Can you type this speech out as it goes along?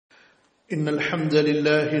إن الحمد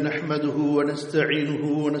لله نحمده ونستعينه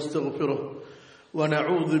ونستغفره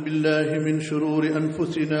ونعوذ بالله من شرور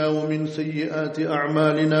أنفسنا ومن سيئات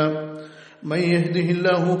أعمالنا من يهده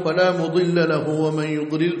الله فلا مضل له ومن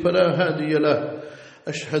يضلل فلا هادي له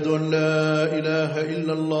أشهد أن لا إله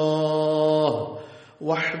إلا الله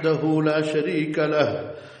وحده لا شريك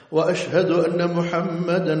له وأشهد أن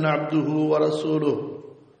محمدا عبده ورسوله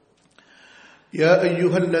يا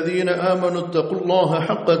أيها الذين آمنوا اتقوا الله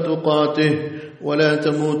حق تقاته ولا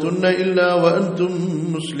تموتن إلا وأنتم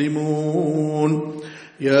مسلمون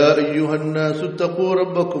يا أيها الناس اتقوا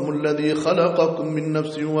ربكم الذي خلقكم من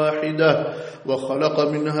نفس واحدة وخلق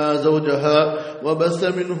منها زوجها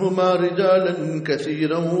وبث منهما رجالا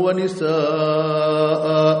كثيرا ونساء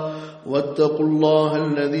واتقوا الله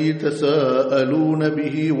الذي تساءلون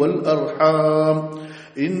به والأرحام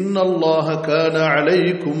إن الله كان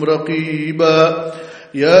عليكم رقيبا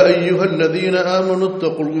يا أيها الذين آمنوا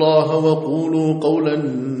اتقوا الله وقولوا قولا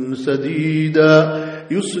سديدا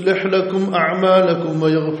يصلح لكم أعمالكم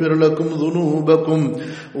ويغفر لكم ذنوبكم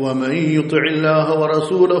ومن يطع الله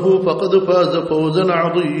ورسوله فقد فاز فوزا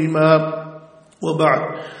عظيما وبعد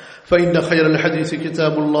فإن خير الحديث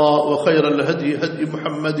كتاب الله وخير الهدي هدي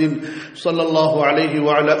محمد صلى الله عليه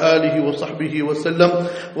وعلى آله وصحبه وسلم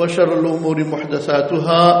وشر الأمور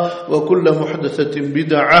محدثاتها وكل محدثة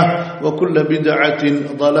بدعة وكل بدعة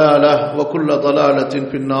ضلالة وكل ضلالة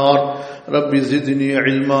في النار رب زدني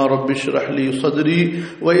علما رب اشرح لي صدري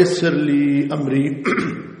ويسر لي أمري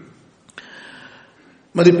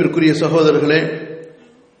மதிப்பிற்குரிய சகோதரர்களே,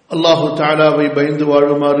 அல்லாஹு தஆலாவை பயந்து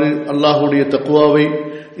வாழுமாறு அல்லாஹ்வுடைய தக்வாவை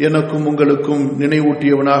எனக்கும் உங்களுக்கும்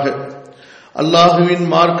நினைவூட்டியவனாக, அல்லாஹுவின்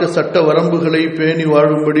மார்க்க சட்ட வரம்புகளை பேணி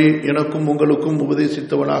வாழும்படி எனக்கும் உங்களுக்கும்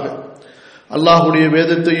உபதேசித்தவனாக, அல்லாஹுடைய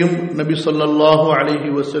வேதத்தையும் நபி ஸல்லல்லாஹு அலைஹி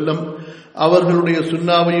வஸல்லம் அவர்களுடைய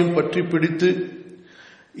சுன்னாவையும் பற்றி பிடித்து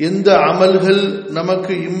எந்த அமல்கள்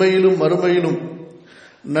நமக்கு இம்மையிலும் மறுமையிலும்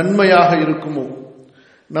நன்மையாக இருக்குமோ,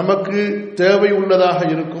 நமக்கு தேவை உள்ளதாக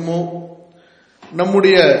இருக்குமோ,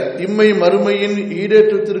 நம்முடைய இம்மை மறுமையின்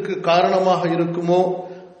ஈடேற்றத்திற்கு காரணமாக இருக்குமோ,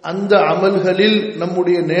 அந்த அமல்களில்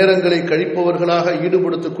நம்முடைய நேரங்களை கழிப்பவர்களாக,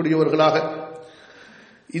 ஈடுபடுத்தக்கூடியவர்களாக,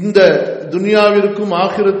 இந்த துனியாவிற்கும்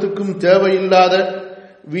ஆகிரத்துக்கும் தேவையில்லாத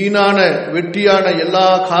வீணான வெட்டியான எல்லா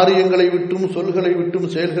காரியங்களை விட்டும், சொல்களை விட்டும்,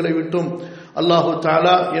 செயல்களை விட்டும் அல்லாஹு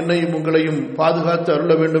தஆலா என்னையும் உங்களையும் பாதுகாத்து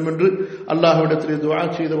அருள வேண்டும் என்று அல்லாஹ்விடத்திலே துஆ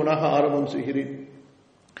செய்தவனாக ஆரம்பம் செய்கிறேன்.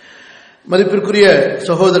 மதிப்பிற்குரிய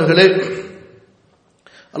சகோதரர்களே,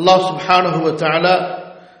 அல்லாஹ் சுப்ஹானஹு வ தஆலா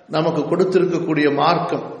நமக்கு கொடுத்திருக்கக்கூடிய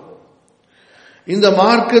மார்க்கம், இந்த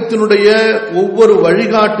மார்க்கத்தினுடைய ஒவ்வொரு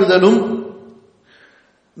வழிகாட்டுதலும்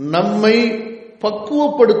நம்மை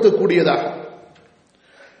பக்குவப்படுத்தக்கூடியதாக,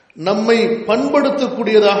 நம்மை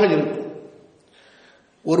பண்படுத்தக்கூடியதாக இருக்கும்.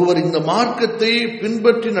 ஒருவர் இந்த மார்க்கத்தை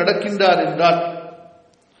பின்பற்றி நடக்கின்றார் என்றால்,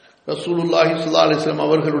 ரசூலுல்லாஹி ஸல்லல்லாஹு அலைஹி வஸல்லம்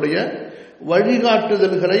அவர்களுடைய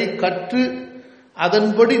வழிகாட்டுதல்களை கற்று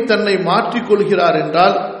அதன்படி தன்னை மாற்றிக்கொள்கிறார்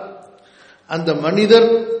என்றால், அந்த மனிதர்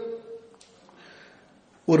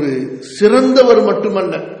ஒரு சிறந்தவர்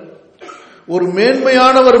மட்டுமல்ல, ஒரு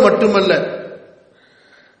மேன்மையானவர் மட்டுமல்ல,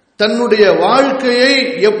 தன்னுடைய வாழ்க்கையை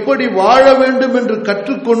எப்படி வாழ வேண்டும் என்று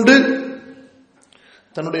கற்றுக்கொண்டு,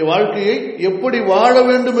 தன்னுடைய வாழ்க்கையை எப்படி வாழ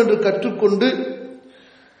வேண்டும் என்று கற்றுக்கொண்டு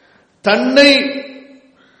தன்னை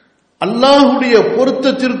அல்லாஹ்வுடைய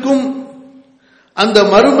பொருத்தத்திற்கும் அந்த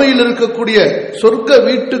மறுமையில் இருக்கக்கூடிய சொர்க்க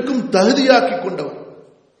வீட்டுக்கும் தகுதியாக்கி கொண்டவர்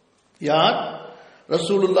யார்?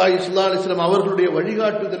 ரசூலுல்லாஹி ஸல்லல்லாஹு அலைஹி வஸல்லம் அவர்களுடைய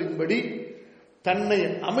வழிகாட்டுதலின்படி தன்னை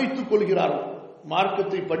அமைத்துக் கொள்கிறார்.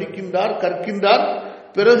 மார்க்கத்தை படிக்கின்றார், கற்கின்றார்,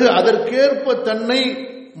 பிறகு அதற்கேற்ப தன்னை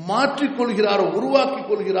மாற்றிக்கொள்கிறாரோ, உருவாக்கிக்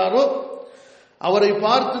கொள்கிறாரோ, அவரை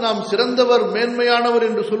பார்த்து நாம் சிறந்தவர், மேன்மையானவர்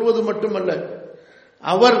என்று சொல்வது மட்டுமல்ல,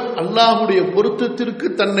 அவர் அல்லாஹ்வுடைய பொருத்தத்திற்கு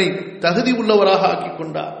தன்னை தகுதி உள்ளவராக ஆக்கிக்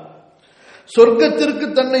கொண்டார், சொர்க்கத்திற்கு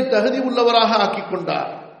தன்னை தகுதி உள்ளவராக ஆக்கிக் கொண்டார்.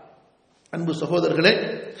 அன்பு சகோதரர்களே,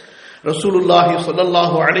 ரசூலுல்லாஹி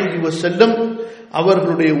ஸல்லல்லாஹு அலைஹி வஸல்லம்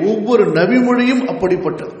அவர்களுடைய ஒவ்வொரு நபிமொழியும்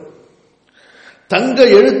அப்படிப்பட்டது. தங்க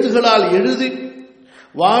எழுத்துகளால் எழுதி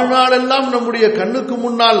வாழ்நாளெல்லாம் நம்முடைய கண்ணுக்கு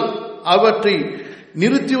முன்னால் அவற்றை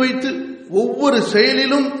நிறுத்தி வைத்து, ஒவ்வொரு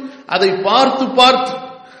செயலிலும் அதை பார்த்து பார்த்து,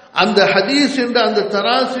 அந்த ஹதீஸ் என்ற அந்த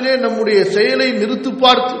தராசிலே நம்முடைய செயலை நிறுத்தி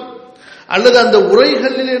பார்த்து, அல்லது அந்த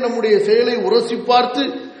உரைகளிலே நம்முடைய செயலை உரசி பார்த்து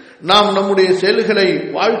நாம் நம்முடைய செயல்களை,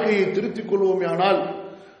 வாழ்க்கையை திருத்திக் கொள்வோமே ஆனால்,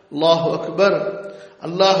 அல்லாஹு அக்பர்,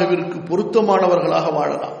 அல்லாஹ்விற்கு பொருத்தமானவர்களாக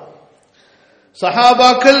வாழலாம்.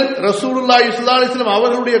 சஹாபாக்கள் ரசூலுல்லாஹி ஸல்லல்லாஹு அலைஹி வஸல்லம்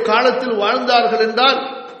அவர்களுடைய காலத்தில் வாழ்ந்தார்கள் என்றால்,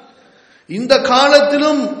 இந்த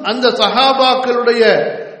காலத்திலும் அந்த சஹாபாக்களுடைய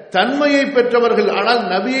தன்மையை பெற்றவர்கள், ஆனால்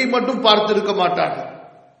நபியை மட்டும் பார்த்திருக்க மாட்டார்கள்.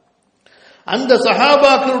 அந்த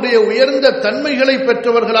சஹாபாக்களுடைய உயர்ந்த தன்மைகளை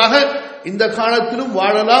பெற்றவர்களாக இந்த காலத்திலும்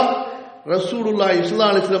வாழலாம். ரசூலுல்லாஹி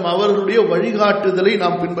ஸல்லல்லாஹு அலைஹி வஸல்லம் அவர்களுடைய வழிகாட்டுதலை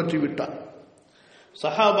நாம் பின்பற்றிவிட்டார்.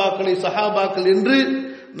 சஹாபாக்களை சஹாபாக்கள் என்று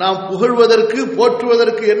நாம் புகழ்வதற்கு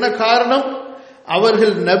போற்றுவதற்கு என்ன காரணம்?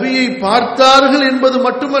 அவர்கள் நபியை பார்த்தார்கள் என்பது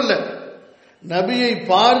மட்டுமல்ல, நபியை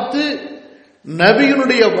பார்த்து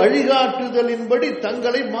நபியினுடைய வழிகாட்டுதலின்படி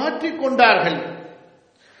தங்களை மாற்றிக்கொண்டார்கள்.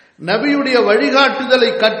 நபியுடைய வழிகாட்டுதலை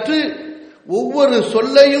கற்று ஒவ்வொரு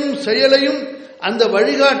சொல்லையும் செயலையும் அந்த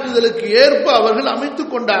வழிகாட்டுதலுக்கு ஏற்ப அவர்கள்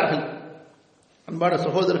அமைத்துக் கொண்டார்கள். அன்பான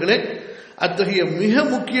சகோதரர்களே, அத்தகைய மிக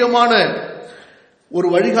முக்கியமான ஒரு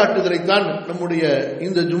வழிகாட்டுதலைத்தான் நம்முடைய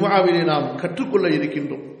இந்த ஜும்ஆவிலே நாம் கற்றுக்கொள்ள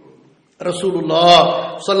இருக்கின்றோம். ரசூலுல்லாஹ்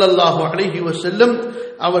ஸல்லல்லாஹு அலைஹி வஸல்லம்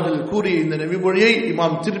அவர்கள் கூறிய இந்த நபிமொழியை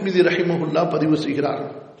இமாம் திர்மிதி ரஹிமஹுல்லாஹ் பதிவு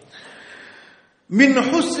செய்கிறார்கள். மின்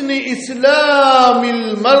ஹுஸ்னி இஸ்லாமில்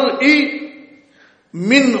மர்இ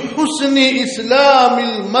மின் ஹுஸ்னி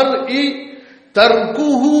இஸ்லாமில் மர்இ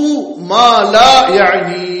தர்குஹு மா லா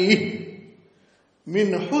யஅனீஹ்.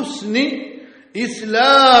 மின் ஹுஸ்னி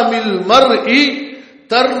இஸ்லாமில் மர்இ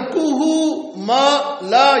தர்குஹு மா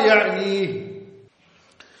லா யஅனீஹ்.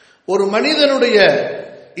 ஒரு மனிதனுடைய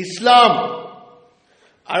இஸ்லாம்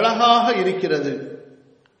அழகாக இருக்கிறது.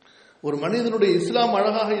 ஒரு மனிதனுடைய இஸ்லாம்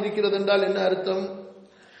அழகாக இருக்கிறது என்றால் என்ன அர்த்தம்?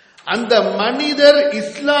 அந்த மனிதர்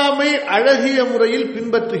இஸ்லாமை அழகிய முறையில்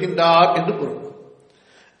பின்பற்றுகின்றார் என்று பொருள்.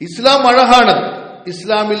 இஸ்லாம் அழகானது.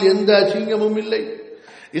 இஸ்லாமில் எந்த அசிங்கமும் இல்லை,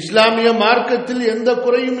 இஸ்லாமிய மார்க்கத்தில் எந்த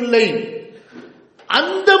குறையும் இல்லை.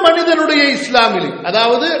 அந்த மனிதனுடைய இஸ்லாமிலே,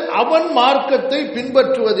 அதாவது அவன் மார்க்கத்தை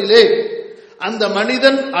பின்பற்றுவதிலே அந்த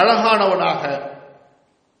மனிதன் அழகானவனாக,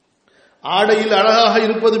 ஆடையில் அழகாக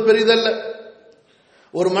இருப்பது பெரிதல்ல,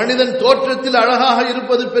 ஒரு மனிதன் தோற்றத்தில் அழகாக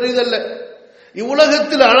இருப்பது பெரிதல்ல.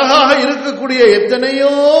 இவ்வுலகத்தில் அழகாக இருக்கக்கூடிய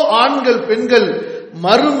எத்தனையோ ஆண்கள் பெண்கள்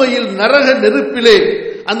மறுமையில் நரக நெருப்பிலே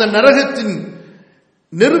அந்த நரகத்தின்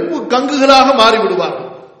நெருப்பு கங்குகளாக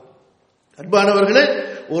மாறிவிடுவார்கள். அன்பானவர்களே,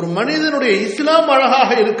 ஒரு மனிதனுடைய இஸ்லாம் அழகாக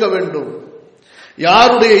இருக்க வேண்டும்.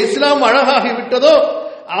 யாருடைய இஸ்லாம் அழகாகிவிட்டதோ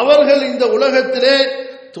அவர்கள் இந்த உலகத்திலே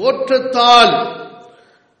தோற்றத்தால்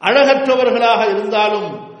அழகற்றவர்களாக இருந்தாலும்,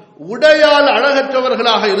 உடையால்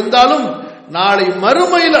அழகற்றவர்களாக இருந்தாலும், நாளை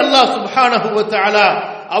மறுமையில் அல்லாஹ் சுப்ஹானஹு வ தஆலா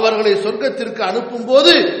அவர்களை சொர்க்கத்திற்கு அனுப்பும்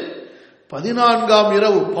போது 14ஆம்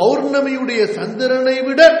இரவு பௌர்ணமியுடைய சந்திரனை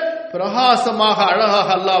விட பிரகாசமாக அழகாக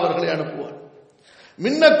அல்லாஹ் அவர்களை அனுப்புவார்.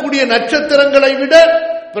 மின்னக்கூடிய நட்சத்திரங்களை விட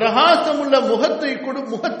பிரகாசமுள்ள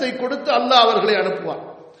முகத்தை கொடுத்து அல்லாஹ் அவர்களை அனுப்புவார்.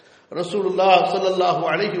 ரசூலுல்லாஹ் ஸல்லல்லாஹு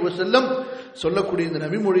அலைஹி வஸல்லம் சொல்லக்கூடிய இந்த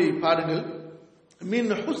நபிமொழியை பாருங்கள்.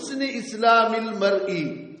 மின் ஹுஸ்னி இஸ்லாமில் மர்இ,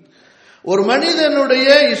 ஒரு மனிதனுடைய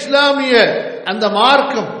இஸ்லாமிய அந்த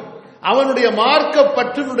மார்க்கம், அவனுடைய மார்க்க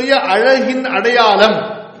பற்றினுடைய அழகின் அடையாளம்.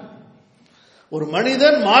 ஒரு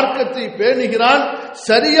மனிதன் மார்க்கத்தை பேணுகிறான்,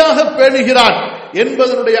 சரியாக பேணுகிறான்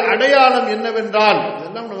என்பதனுடைய அடையாளம் என்னவென்றால்,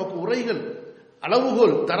 இதெல்லாம் நமக்கு உரைகள்,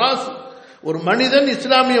 அளவுகோல், தராசு. ஒரு மனிதன்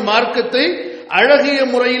இஸ்லாமிய மார்க்கத்தை அழகிய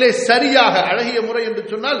முறையிலே சரியாக, அழகிய முறை என்று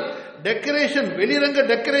சொன்னால் டெக்கரேஷன், வெளிரங்க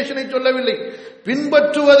டெக்கரேஷனை சொல்லவில்லை,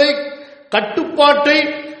 பின்பற்றுவதை, கட்டுப்பாட்டை,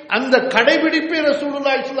 அந்த கடைபிடிப்பை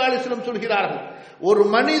ரசூலுல்லாஹி ஸல்லல்லாஹு அலைஹி வஸல்லம் சொல்கிறார்கள். ஒரு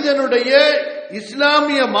மனிதனுடைய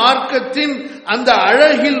இஸ்லாமிய மார்க்கத்தின் அந்த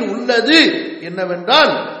அழகில் உள்ளது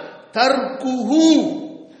என்னவென்றால் தர்குஹு,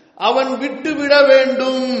 அவன் விட்டுவிட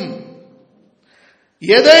வேண்டும்.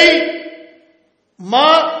 எதை? மா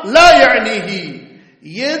லா யஅனிஹி,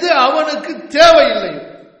 எது அவனுக்கு தேவையில்லையோ,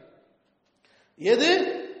 எது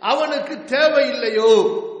அவனுக்கு தேவையில்லையோ.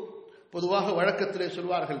 பொதுவாக வழக்கத்திலே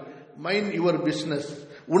சொல்வார்கள், மைண்ட் யுவர் பிசினஸ்,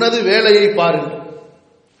 உனது வேலையை பாருங்கள்.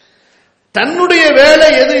 தன்னுடைய வேலை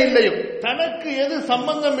எது இல்லையோ, தனக்கு எது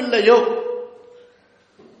சம்பந்தம் இல்லையோ,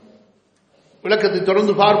 விளக்கத்தை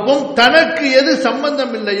தொடர்ந்து பார்ப்போம். தனக்கு எது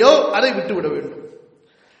சம்பந்தம் இல்லையோ அதை விட்டுவிட வேண்டும்.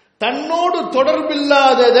 தன்னோடு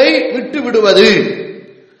தொடர்பில்லாததை விட்டு விடுவது,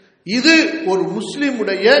 இது ஒரு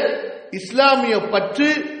முஸ்லிமுடைய இஸ்லாமிய பற்று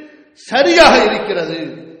சரியாக இருக்கிறது.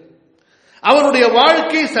 அவனுடைய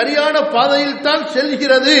வாழ்க்கை சரியான பாதையில் தான்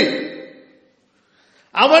செல்கிறது.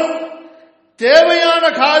 அவன் தேவையான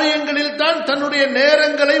காரியங்களில் தான் தன்னுடைய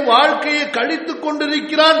நேரங்களை, வாழ்க்கையை கழித்துக்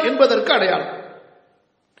கொண்டிருக்கிறான் என்பதற்கு அடையாளம்.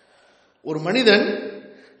 ஒரு மனிதன்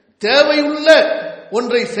தேவையுள்ள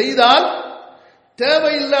ஒன்றை செய்தால்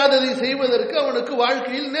தேவையில்லாததை செய்வதற்கு அவனுக்கு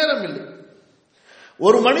வாழ்க்கையில் நேரம் இல்லை.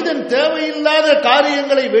 ஒரு மனிதன் தேவையில்லாத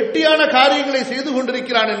காரியங்களை, வெட்டியான காரியங்களை செய்து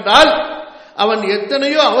கொண்டிருக்கிறான் என்றால் அவன்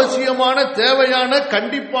எத்தனையோ அவசியமான, தேவையான,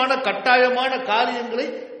 கண்டிப்பான, கட்டாயமான காரியங்களை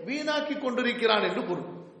வீணாக்கி கொண்டிருக்கிறான் என்று பொருள்.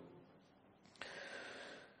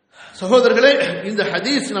 சகோதரர்களே, இந்த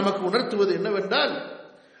ஹதீஸ் நமக்கு உணர்த்துவது என்னவென்றால்,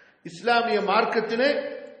 இஸ்லாமிய மார்க்கத்திலே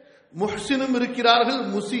முஹ்சினும் இருக்கிறார்கள்,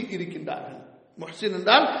 முசி இருக்கின்றார்கள். முஹ்சின்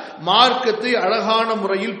என்றால் மார்க்கத்தை அழகான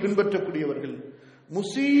முறையில் பின்பற்றக்கூடியவர்கள்.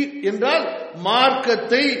 முஸீ என்றால்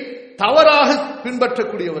மார்க்கத்தை தவறாக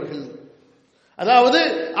பின்பற்றக்கூடியவர்கள். அதாவது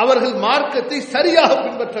அவர்கள் மார்க்கத்தை சரியாக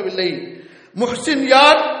பின்பற்றவில்லை. முஹ்சின்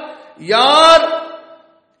யார்? யார்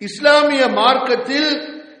இஸ்லாமிய மார்க்கத்தில்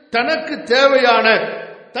தனக்கு தேவையான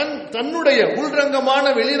தன்னுடைய உள்ரங்கமான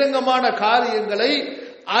வெளிரங்கமான காரியங்களை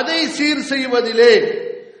அதை சீர் செய்வதிலே,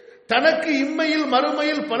 தனக்கு இம்மையில்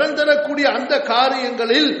மறுமையில் பலன் தரக்கூடிய அந்த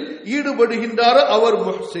காரியங்களில் ஈடுபடுகின்றாரோ அவர்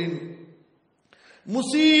முஹ்சின்.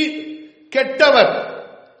 முஸீ கெட்டவர்.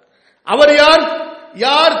 அவர் யார்?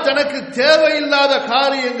 யார் தனக்கு தேவையில்லாத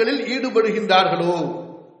காரியங்களில் ஈடுபடுகின்றார்களோ,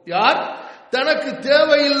 யார் தனக்கு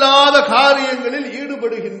தேவையில்லாத காரியங்களில்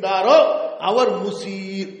ஈடுபடுகின்றாரோ அவர் முஸீ.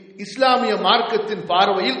 இஸ்லாமிய மார்க்கத்தின்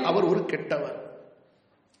பார்வையில் அவர் ஒரு கெட்டவர்.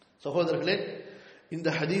 சகோதரர்களே, இந்த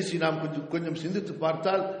ஹதீஸை நாம் கொஞ்சம் சிந்தித்து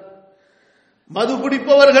பார்த்தால், மது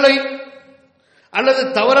குடிப்பவர்களை அல்லது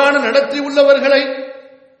தவறான நடத்தி உள்ளவர்களை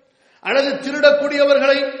அல்லது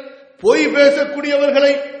திருடக்கூடியவர்களை பொய்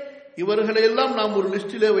பேசக்கூடியவர்களை இவர்களை எல்லாம் நாம் ஒரு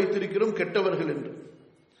லிஸ்டிலே வைத்திருக்கிறோம் கெட்டவர்கள் என்று.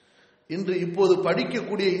 இன்று இப்போது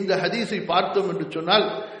படிக்கக்கூடிய இந்த ஹதீஸை பார்த்தோம் என்று சொன்னால்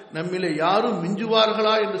நம்மிலே யாரும்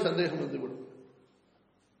மிஞ்சுவார்களா என்று சந்தேகம் வந்துவிடும்.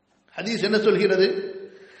 ஹதீஸ் என்ன சொல்கிறது?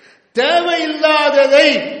 தேவையில்லாததை,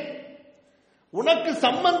 உனக்கு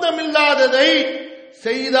சம்பந்தம் இல்லாததை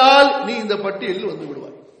செய்தால் நீ இந்த பட்டியலில் வந்து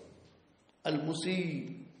விடுவாய். அல் முஸீ.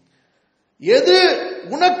 எது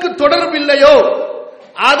உனக்கு தொடர்பில்லையோ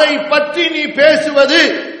அதை பற்றி நீ பேசுவது,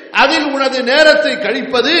 அதில் உனது நேரத்தை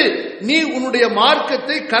கழிப்பது, நீ உன்னுடைய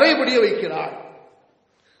மார்க்கத்தை கரைபடிய வைக்கிறாய்.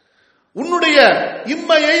 உன்னுடைய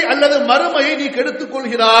இம்மையை அல்லது மறுமையை நீ கெடுத்துக்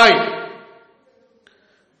கொள்கிறாய்.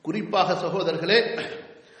 குறிப்பாக சகோதரர்களே,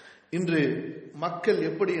 இன்று மக்கள்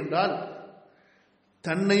எப்படி என்றால்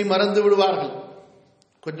தன்னை மறந்து விடுவார்கள்.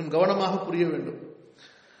 கொஞ்சம் கவனமாக புரிய வேண்டும்.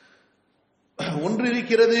 ஒன்று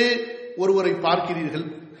இருக்கிறது, ஒருவரை பார்க்கிறீர்கள்,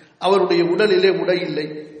 அவருடைய உடலிலே உடை இல்லை,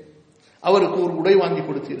 அவருக்கு ஒரு உடை வாங்கி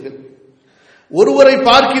கொடுத்தீர்கள். ஒருவரை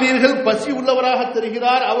பார்க்கிறீர்கள், பசி உள்ளவராக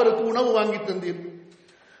தெரிகிறார், அவருக்கு உணவு வாங்கி தந்தீர்கள்.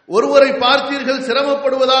 ஒருவரை பார்த்தீர்கள்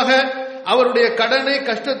சிரமப்படுவதாக, அவருடைய கடனை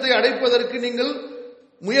கஷ்டத்தை அடைப்பதற்கு நீங்கள்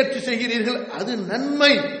முயற்சி செய்கிறீர்கள். அது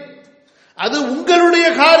நன்மை, அது உங்களுடைய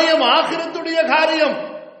காரியம், ஆகிரத்துடைய காரியம்,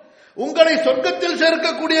 உங்களை சொர்க்கத்தில்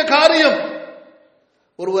சேர்க்கக்கூடிய காரியம்.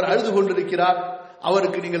 ஒருவர் அழுது கொண்டிருக்கிறார்,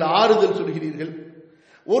 அவருக்கு நீங்கள் ஆறுதல் சொல்கிறீர்கள்.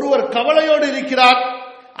 ஒருவர் கவலையோடு இருக்கிறார்,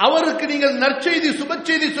 அவருக்கு நீங்கள் நற்செய்தி சுப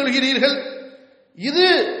செய்தி சொல்கிறீர்கள். இது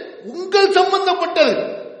உங்கள் சம்பந்தப்பட்டது.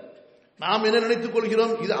 நாம் என்ன நினைத்துக்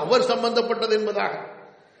கொள்கிறோம்? இது அவர் சம்பந்தப்பட்டது என்பதாக.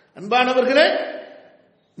 அன்பானவர்களே,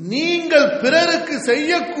 நீங்கள் பிறருக்கு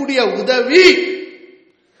செய்யக்கூடிய உதவி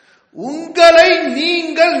உங்களை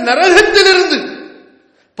நீங்கள் நரகத்திலிருந்து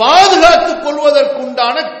பாதுகாத்துக்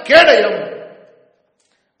கொள்வதற்குண்டான கேடயம்.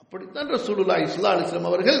 அப்படித்தான் ரசூலுல்லாஹி ஸல்லல்லாஹு அலைஹி வஸல்லம்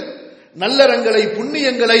அவர்கள் நல்லறங்களை,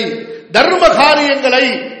 புண்ணியங்களை, தர்ம காரியங்களை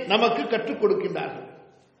நமக்கு கற்றுக் கொடுக்கின்றார்கள்.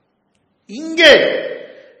 இங்கே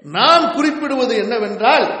நாம் குறிப்பிடுவது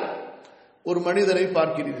என்னவென்றால், ஒரு மனிதரை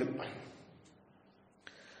பார்க்கிறீர்கள்,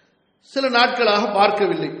 சில நாட்களாக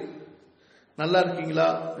பார்க்கவில்லை. நல்லா இருக்கீங்களா?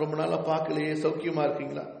 ரொம்ப நாளா பார்க்கலையே, சௌக்கியமா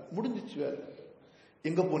இருக்கீங்களா? முடிஞ்சிச்சு வேலை.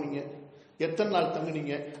 எங்க போனீங்க? எத்தனை நாள்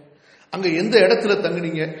தங்குனீங்க? அங்க எந்த இடத்துல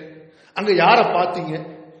தங்குனீங்க? அங்க யாரை பார்த்தீங்க?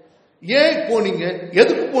 ஏன் போனீங்க?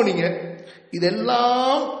 எதுக்கு போனீங்க?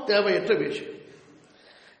 இதெல்லாம் தேவையற்ற விஷயம்.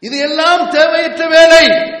 இது எல்லாம் தேவையற்ற வேலை.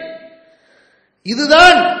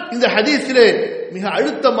 இதுதான் இந்த ஹதீஸிலே மிக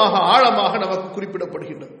அழுத்தமாக ஆழமாக நமக்கு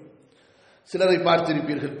குறிப்பிடப்படுகின்றது. சிலரை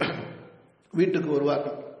பார்த்திருப்பீர்கள், வீட்டுக்கு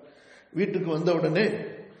வருவார்கள். வீட்டுக்கு வந்தவுடனே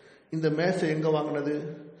இந்த மேசை எங்க வாங்கினது,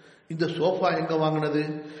 இந்த சோஃபா எங்க வாங்கினது,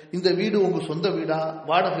 இந்த வீடு உங்க சொந்த வீடா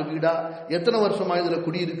வாடகை வீடா, எத்தனை வருஷமா இதுல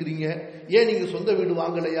குடியிருக்கிறீங்க, ஏன் நீங்க சொந்த வீடு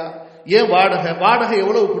வாங்கலையா, ஏன் வாடகை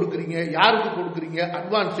எவ்வளவு கொடுக்குறீங்க, யாருக்கு கொடுக்குறீங்க,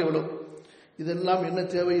 அட்வான்ஸ் எவ்வளவு, இதெல்லாம் என்ன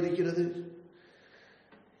தேவை இருக்கிறது?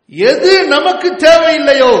 எது நமக்கு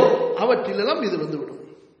தேவையில்லையோ அவற்றிலெல்லாம் இது வந்துவிடும்.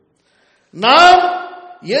 நாம்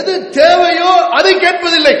எது தேவையோ அதை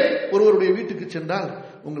கேட்பதில்லை. ஒருவருடைய வீட்டுக்கு சென்றால்,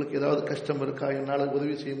 உங்களுக்கு ஏதாவது கஷ்டம் இருக்கா, என்னால்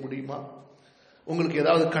உதவி செய்ய முடியுமா, உங்களுக்கு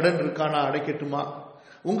ஏதாவது கடன் இருக்கா, நான் அடைக்கட்டுமா,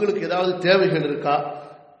 உங்களுக்கு ஏதாவது தேவைகள் இருக்கா,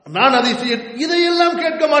 நான் அதை செய்ய, இதையெல்லாம்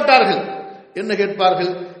கேட்க மாட்டார்கள். என்ன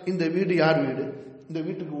கேட்பார்கள்? இந்த வீடு யார் வீடு, இந்த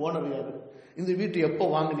வீட்டுக்கு ஓனர் யாரு, இந்த வீட்டு எப்போ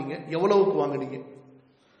வாங்கினீங்க, எவ்வளவுக்கு வாங்கினீங்க.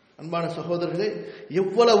 அன்பான சகோதரர்களே,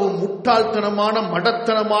 எவ்வளவு முட்டாள்தனமான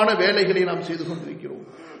மடத்தனமான வேலைகளை நாம் செய்து கொண்டிருக்கிறோம்.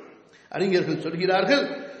 அறிஞர்கள் சொல்கிறார்கள்,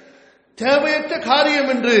 தேவையற்ற காரியம்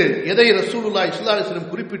என்று எதை ரசூலுல்லாஹி ஸல்லல்லாஹு அலைஹி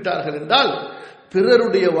வஸல்லம் குறிப்பிட்டார்கள் என்றால்,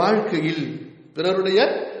 பிறருடைய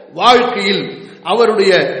வாழ்க்கையில்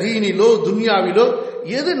அவருடைய தீனிலோ துன்யாவிலோ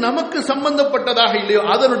எது நமக்கு சம்பந்தப்பட்டதாக இல்லையோ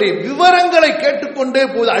அதனுடைய விவரங்களை கேட்டுக்கொண்டே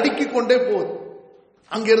போகுது, அடுக்கிக் கொண்டே போகுது.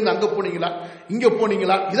 அங்கிருந்து அங்க போனீங்களா, இங்க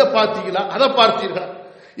போனீங்களா, இதை பார்த்தீங்களா, அதை பார்த்தீர்களா,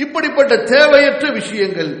 இப்படிப்பட்ட தேவையற்ற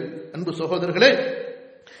விஷயங்கள். அன்பு சகோதரர்களே,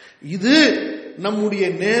 இது நம்முடைய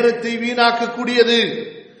நேரத்தை வீணாக்கக்கூடியது,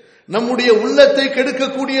 நம்முடைய உள்ளத்தை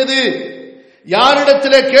கெடுக்கக்கூடியது,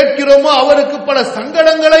 யாரிடத்திலே கேட்கிறோமோ அவருக்கு பல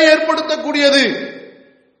சங்கடங்களை ஏற்படுத்தக்கூடியது.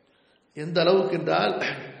 எந்த அளவுக்கு என்றால்,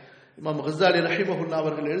 இமாம் கஸாலி ரஹிமஹுல்லாஹ்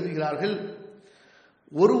அவர்கள் எழுதுகிறார்கள்,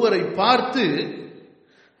 ஒருவரை பார்த்து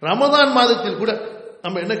ரமதான் மாதத்தில் கூட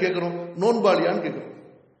நம்ம என்ன கேட்கிறோம், நோன்பாளியான்னு கேட்கிறோம்.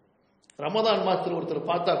 ரமதான் மாதத்தில் ஒருத்தர்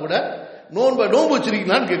பார்த்தா கூட நோன்பு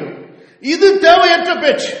வச்சிருக்கீங்களான்னு கேட்கிறோம். இது தேவையற்ற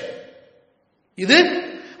பேச்சு, இது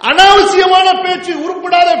அனாவசியமான பேச்சு,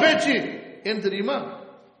 உருப்படாத பேச்சு. ஏன் தெரியுமா?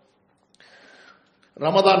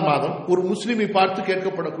 ரமதான் மாதம் ஒரு முஸ்லிமை பார்த்து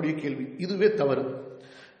கேட்கப்படக்கூடிய கேள்வி, இதுவே தவறு.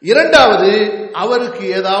 இரண்டாவது, அவருக்கு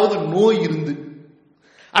ஏதாவது நோய் இருந்து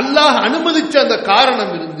அல்லாஹ் அனுமதிச்ச அந்த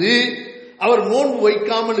காரணம் இருந்து அவர் நோன்பு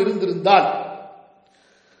வைக்காமல் இருந்திருந்தால்,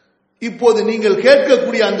 இப்போது நீங்கள்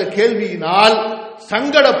கேட்கக்கூடிய அந்த கேள்வியினால்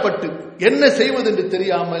சங்கடப்பட்டு என்ன செய்வது என்று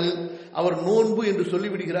தெரியாமல் அவர் நோன்பு என்று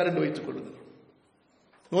சொல்லிவிடுகிறார் என்று வைத்துக் கொள்ளுங்கள்.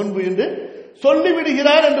 நோன்பு என்று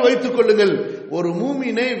சொல்லிவிடுகிறார் என்று வைத்துக் கொள்ளுங்கள். ஒரு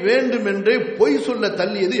மூமினை வேண்டுமென்றே பொய் சொல்ல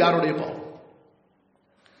தள்ளியது யாருடைய பாவம்?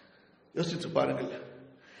 யோசித்து பாருங்கள்.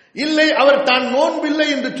 இல்லை, அவர் தான் நோன்பில்லை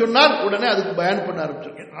என்று சொன்னால் உடனே அதுக்கு பயான் பண்ண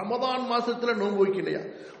ஆரம்பிச்சிருக்கேன். ரமதான் மாசத்துல நோன்பு வைக்கலையா?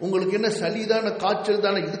 உங்களுக்கு என்ன சளிதான, காய்ச்சல்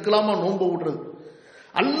தானே, இதுக்கெல்லாமா நோன்பு விடுறது?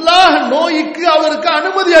 அல்லாஹ் நோய்க்கு அவருக்கு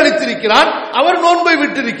அனுமதி அளித்திருக்கிறான், அவர் நோன்பை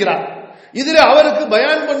விட்டிருக்கிறார். இதில் அவருக்கு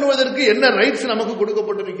பயான் பண்ணுவதற்கு என்ன ரைட்ஸ் நமக்கு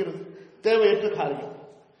கொடுக்கப்பட்டிருக்கிறது? தேவையற்ற காரியம்.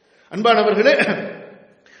 அன்பானவர்களே,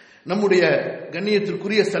 நம்முடைய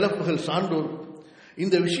கண்ணியத்திற்குரிய சலப்புகள், சான்றோர்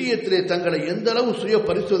இந்த விஷயத்திலே தங்களை எந்த அளவு சுய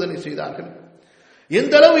பரிசோதனை செய்தார்கள்,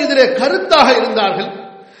 எந்த அளவு இதிலே கருத்தாக இருந்தார்கள்,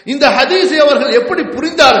 இந்த ஹதீஸை அவர்கள் எப்படி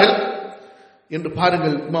புரிந்தார்கள் என்று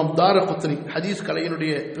பாருங்கள். இமாம் தாரகுத்னி, ஹதீஸ்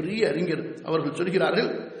கலையினுடைய பெரிய அறிஞர், அவர்கள் சொல்கிறார்கள்,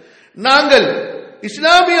 நாங்கள்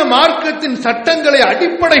இஸ்லாமிய மார்க்கத்தின் சட்டங்களின்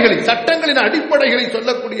அடிப்படைகளை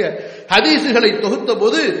சொல்லக்கூடிய ஹதீசுகளை தொகுத்த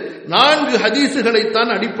போது 4 ஹதீசுகளை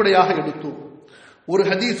தான் அடிப்படையாக எடுத்தோம். ஒரு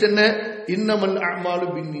ஹதீஸ் என்ன? இன்னமல் அஅமாலு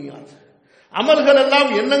பின்னியாத், அமல்கள் எல்லாம்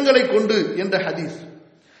எண்ணங்களை கொண்டு என்ற ஹதீஸ்.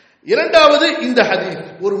 இரண்டாவது இந்த ஹதீஸ்,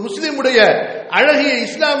 ஒரு முஸ்லிமுடைய அழகிய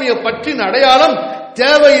இஸ்லாமிய பற்றின் அடையாளம்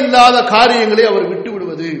தேவையில்லாத காரியங்களை அவர் விட்டு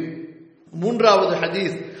விடுவது. மூன்றாவது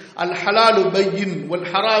ஹதீஸ், அல் ஹலாலு பையின் வல்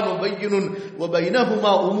ஹராமு பையினுன் வ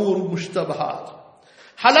பைனஹுமா உமூரு முஷ்தபஹாத்,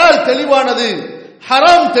 ஹலால் தெளிவானது,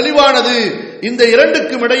 ஹராம் தெளிவானது, இந்த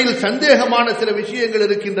இரண்டுக்கும் இடையில் சந்தேகமான சில விஷயங்கள்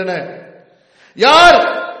இருக்கின்றன. யார்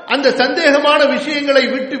அந்த சந்தேகமான விஷயங்களை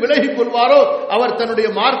விட்டு விலகிக் கொள்வாரோ அவர் தன்னுடைய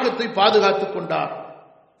மார்க்கத்தை பாதுகாத்துக் கொண்டார்.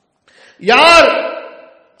 யார்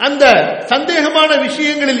அந்த சந்தேகமான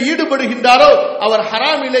விஷயங்களில் ஈடுபடுகின்றாரோ அவர்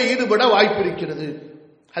ஹராமிலே ஈடுபட வாய்ப்பிருக்கிறது.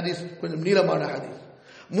 ஹதீஸ் கொஞ்சம் நீளமான ஹதீஸ்.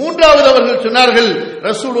 மூன்றாவது அவர்கள் சொன்னார்கள்,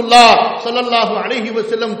 ரசூலுல்லாஹ் ஸல்லல்லாஹு அலைஹி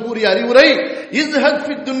வஸல்லம் கூறிய அறிவுரை, இஸ்ஹத்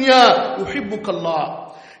ஃபித் துன்யா யுஹிப்புக்கல்லாஹ்,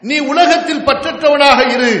 நீ உலகத்தில் பற்றற்றவனாக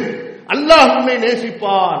இரு, அல்லாஹ் உன்னை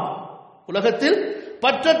நேசிப்பான். உலகத்தில்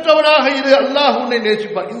பற்றற்றவனாக இரு, அல்லாஹ் உன்னை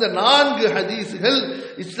நேசிப்பான். இந்த 4 ஹதீசுகள்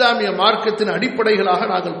இஸ்லாமிய மார்க்கத்தின் அடிப்படைகளாக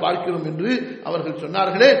நாங்கள் பார்க்கிறோம் என்று அவர்கள்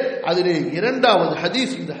சொன்னார்களே, அதிலே இரண்டாவது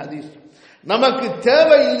ஹதீஸ் இந்த ஹதீஸ். நமக்கு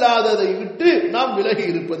தேவையில்லாததை விட்டு நாம் விலகி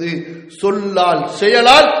இருப்பது, சொல்லால்,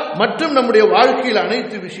 செயலால் மற்றும் நம்முடைய வாழ்க்கையில்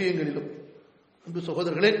அனைத்து விஷயங்களிலும். அன்பு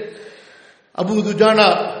சகோதரர்களே, அபூ துஜானா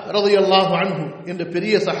ரலியல்லாஹு அன்ஹு என்ற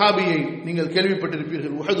பெரிய சஹாபியை நீங்கள்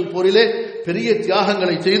கேள்விப்பட்டிருப்பீர்கள். உஹது போரிலே பெரிய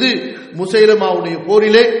தியாகங்களை செய்து முசைலமாவுடைய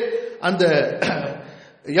போரிலே, அந்த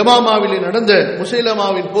யமாமாவிலே நடந்த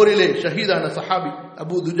முசைலமாவின் போரிலே ஷஹீதான சஹாபி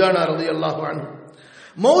அபூ துஜானா ரலியல்லாஹு அன்ஹு.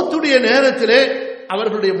 மௌத்துடைய நேரத்திலே,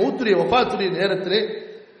 அவர்களுடைய மௌத்துடைய வஃபாத்துடைய நேரத்திலே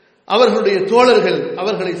அவர்களுடைய தோழர்கள்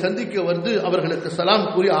அவர்களை சந்திக்க வந்து அவர்களுக்கு சலாம்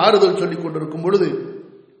கூறி ஆறுதல் சொல்லிக் கொண்டிருக்கும் பொழுது,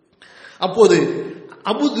 அப்போது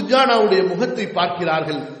அபூ துஜானாவுடைய முகத்தை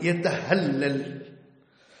பார்க்கிறார்கள். எத்தஹல்லல்,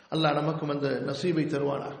 அல்லாஹ் நமக்கும் அந்த நசீபை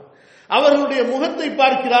தருவானாக. அவர்களுடைய முகத்தை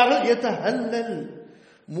பார்க்கிறார்கள். எத்தஹல்லல்,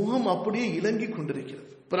 முகம் அப்படியே இலங்கிக் கொண்டிருக்கிறது,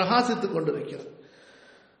 பிரகாசித்துக் கொண்டிருக்கிறது.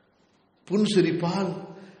 புன்சிரிப்பால்,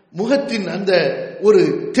 முகத்தின் அந்த ஒரு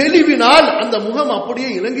தெளிவினால் அந்த முகம் அப்படியே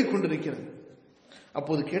இலங்கிக் கொண்டிருக்கிறது.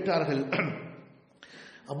 அப்போது கேட்டார்கள்,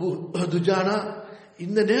 அபூ துஜானா,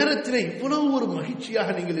 இந்த நேரத்தில் இவ்வளவு ஒரு மகிழ்ச்சியாக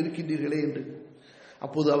நீங்கள் இருக்கின்றீர்களே என்று.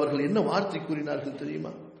 அப்போது அவர்கள் என்ன வார்த்தை கூறினார்கள்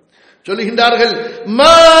தெரியுமா? சொல்லுகின்றார்கள்,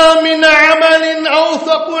 மா மின் அமலின்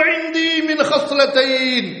அவ்ஸகு இன்தி மின்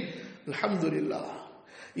ஹஸ்லத்தைன், அல்ஹம்துலில்லாஹ்,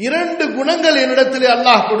 2 குணங்கள் என்னிடத்திலே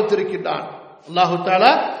அல்லாஹ் கொடுத்திருக்கிறான். அல்லாஹு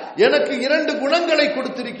தஆலா எனக்கு 2 குணங்களை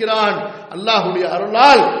கொடுத்திருக்கிறான். அல்லாஹ்வுடைய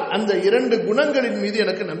அருளால் அந்த 2 குணங்களின் மீது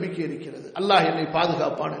எனக்கு நம்பிக்கை இருக்கிறது. அல்லாஹ் என்னை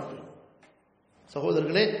பாதுகாப்பான் என்று.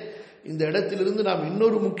 சகோதரர்களே, இந்த இடத்திலிருந்து நாம்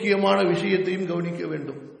இன்னொரு முக்கியமான விஷயத்தையும் கவனிக்க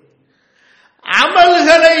வேண்டும்.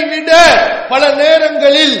 அமல்களை விட பல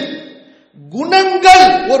நேரங்களில் குணங்கள்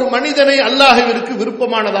ஒரு மனிதனை அல்லாஹ்விற்கு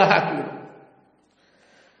விருப்பமானதாக ஆக்கிவிடும்.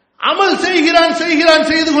 அமல் செய்கிறான்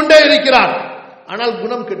செய்து கொண்டே இருக்கிறான், ஆனால்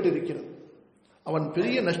குணம் கெட்டு இருக்கிறது, அவன்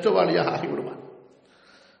பெரிய நஷ்டவாளியாக ஆகிவிடுவான்.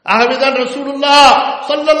 ஆகவேதான் ரசூலுல்லாஹ்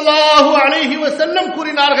ஸல்லல்லாஹு அலைஹி வஸல்லம்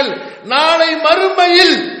கூறினார்கள், நாளை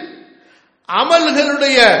மறுமையில்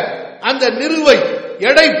அமல்களுடைய அந்த நிறுவை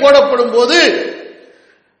எடை போடப்படும் போது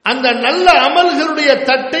அந்த நல்ல அமல்களுடைய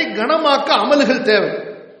தட்டை கனமாக்க அமல்கள் தேவை.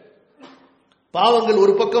 பாவங்கள்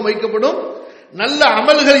ஒரு பக்கம் வைக்கப்படும், நல்ல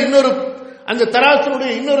அமல்கள் இன்னொரு அந்த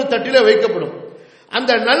தராசுடைய இன்னொரு தட்டிலே வைக்கப்படும்.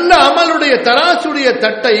 அந்த நல்ல அமலுடைய தராசுடைய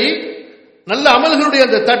தட்டை, நல்ல அமல்களுடைய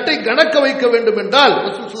அந்த தட்டை கணக்க வைக்க வேண்டும் என்றால்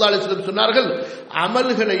ரசூல் ஸல்லல்லாஹு அலைஹி வஸல்லம் சொன்னார்கள்,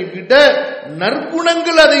 அமல்களை விட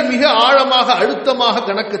நற்குணங்கள் அதை மிக ஆழமாக அழுத்தமாக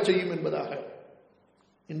கணக்க செய்யும் என்பதாக.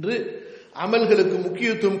 இன்று அமல்களுக்கு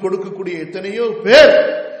முக்கியத்துவம் கொடுக்கக்கூடிய எத்தனையோ பேர்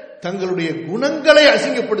தங்களுடைய குணங்களை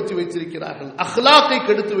அசிங்கப்படுத்தி வைத்திருக்கிறார்கள், அஹ்லாக்கை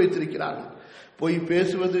கெடுத்து வைத்திருக்கிறார்கள். பொய்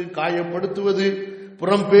பேசுவது, காயப்படுத்துவது,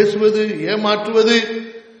 புறம் பேசுவது, ஏமாற்றுவது,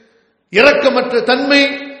 இரக்கமற்ற தன்மை,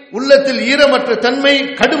 உள்ளத்தில் ஈரமற்ற தன்மை,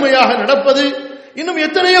 கடுமையாக நடப்பது, இன்னும்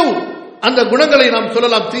எத்தனையோ அந்த குணங்களை நாம்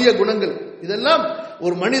சொல்லலாம், தீய குணங்கள். இதெல்லாம்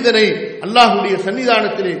ஒரு மனிதனை அல்லாஹ்வுடைய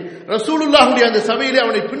சன்னிதானத்திலே, ரசூலுல்லாஹ்வுடைய அந்த சபையிலே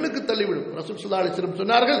அவனை பின்னுக்கு தள்ளிவிடும். ரசூல் ஸல்லல்லாஹு அலைஹி வஸல்லம்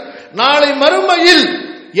சொன்னார்கள், நாளை மறுமையில்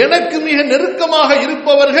எனக்கு மிக நெருக்கமாக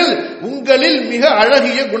இருப்பவர்கள் உங்களில் மிக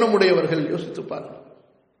அழகிய குணமுடையவர்கள். யோசித்து பாருங்கள்.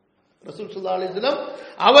 ரசூல் ஸல்லல்லாஹு அலைஹி வஸல்லம்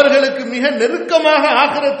அவர்களுக்கு மிக நெருக்கமாக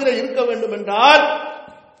ஆகிரத்திலே இருக்க வேண்டும் என்றால்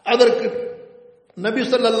அதற்கு நபி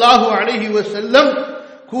ஸல்லல்லாஹு அலைஹி வஸல்லம்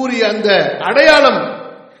கூறிய அந்த அடையாளம்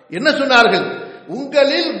என்ன சொன்னார்கள்?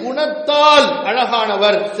 உங்களில் குணத்தால்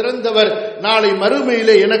அழகானவர், சிறந்தவர் நாளை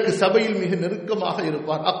மறுமையிலே எனக்கு சபையில் மிக நெருக்கமாக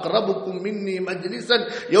இருப்பார். அக்ரபுக்கும் மின்னி மஜ்லிஸன்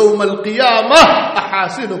யௌமல் கியாமஹ்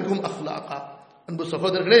அஹாசினுக்கும் அஹ்லாகா. அன்பு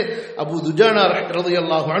சகோதரர்களே, அபூ துஜானா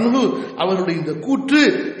ரலியல்லாஹு அன்ஹு அவருடைய இந்த கூற்று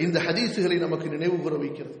இந்த ஹதீசுகளை நமக்கு நினைவு கூற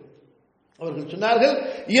வைக்கிறது. அவர்கள் சொன்னார்கள்,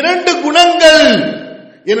 2 குணங்கள்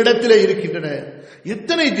என்னிடத்திலே இருக்கின்றன.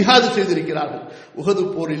 எத்தனை ஜிஹாது செய்திருக்கிறார்கள். உஹது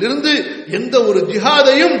போரிலிருந்து எந்த ஒரு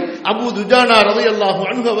ஜிஹாதையும் அபூ துஜானா ரலியல்லாஹு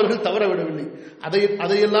அன்ஹு அவர்கள் தவறவிடவில்லை.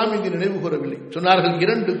 அதையெல்லாம் இங்கு நினைவு கூறவில்லை. சொன்னார்கள்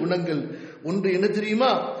 2 குணங்கள். ஒன்று என்ன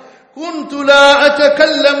தெரியுமா? குன்து லா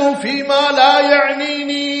அத்தகல்லமு ஃபீமா லா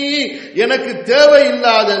யஅனீனி, எனக்கு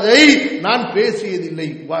தேவையில்லாததை நான் பேசியதில்லை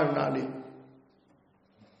வாழ்நாளில்.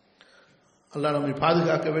 அல்லாஹ் நம்மை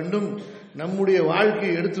பாதுகாக்க வேண்டும். நம்முடைய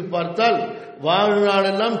வாழ்க்கையை எடுத்து பார்த்தால்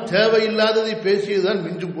வாழ்நாளெல்லாம் தேவையில்லாததை பேசியதுதான்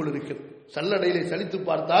மிஞ்சும் போல் இருக்கிறது. சல்லடையிலே சலித்து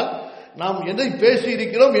பார்த்தால் நாம் எதை பேசி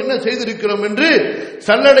இருக்கிறோம், என்ன செய்திருக்கிறோம் என்று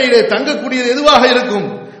சல்லடையிலே தங்கக்கூடியது எதுவாக இருக்கும்?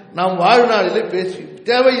 நாம் வாழ்நாளிலே பேசி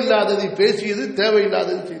தேவையில்லாததை பேசியது,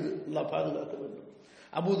 தேவையில்லாதது செய்து. அல்லாஹ் பாதுகாக்க வேண்டும்.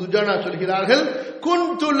 அபூ துஜானா சொல்கிறார்கள்,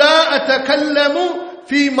 குன்து லா அத்தகல்லமு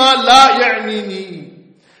ஃபீமா லா யஅனீனி,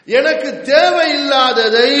 எனக்கு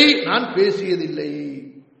தேவையில்லாததை நான் பேசியதில்லை.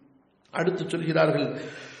 அடுத்து சொல்கிறார்கள்,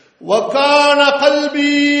 வகான கல்பி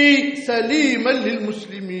சலீமன் லில்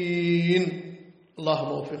முஸ்லிமீன்.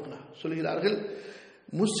 அல்லாஹும்ம வஃபிக்னா. சொல்கிறார்கள்,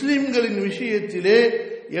 முஸ்லிம்களின் விஷயத்திலே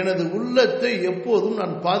எனது உள்ளத்தை எப்போதும்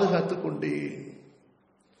நான் பாதுகாத்துக் கொண்டேன்.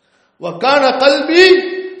 வகான கல்பி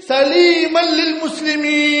சலீமன் லில்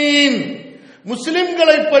முஸ்லிமீன்.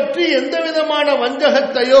 முஸ்லிம்களை பற்றி எந்த விதமான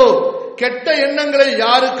வஞ்சகத்தையோ கெட்ட எண்ணங்களை,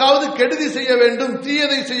 யாருக்காவது கெடுதி செய்ய வேண்டும்,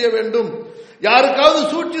 தீயதை செய்ய வேண்டும், யாருக்காவது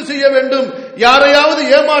சூழ்ச்சி செய்ய வேண்டும், யாரையாவது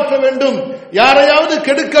ஏமாற்ற வேண்டும், யாரையாவது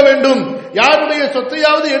கெடுக்க வேண்டும், யாருடைய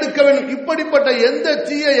சொத்தையாவது எடுக்க வேண்டும், இப்படிப்பட்ட எந்த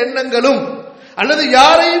தீய எண்ணங்களும் அல்லது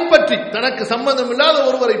யாரையும் பற்றி தனக்கு சம்பந்தம் இல்லாத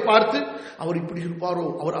ஒருவரை பார்த்து அவர் இப்படி இருப்பாரோ,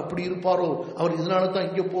 அவர் அப்படி இருப்பாரோ, அவர் இதனால தான்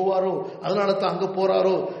இங்க போவாரோ, அதனால தான் அங்க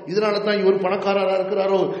போறாரோ, இதனால தான் இவர் பணக்காரரா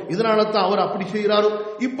இருக்கிறாரோ, இதனால தான் அவர் அப்படி செய்கிறாரோ,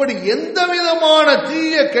 இப்படி எந்த விதமான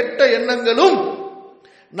தீய கெட்ட எண்ணங்களும்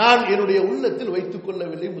நான் என்னுடைய உள்ளத்தில் வைத்துக்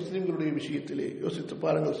கொள்ளவில்லை. முஸ்லிம்களுடைய விஷயத்திலே யோசித்து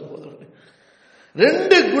பாருங்கள் சகோதரர்களே.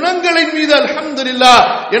 2 குணங்களின் மீது அல்ஹம்துலில்லாஹ்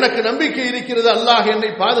எனக்கு நம்பிக்கை இருக்கிறது, அல்லாஹ் என்னை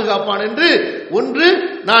பாதுகாப்பான் என்று. ஒன்று,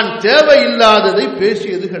 நான் தேவையில்லாததை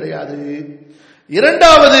பேசியது கிடையாது.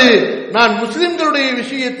 இரண்டாவது, நான் முஸ்லிம்களுடைய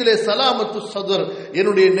விஷயத்திலே சலாமத்து சதுர்,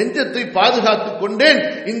 என்னுடைய நெஞ்சத்தை பாதுகாத்துக் கொண்டேன்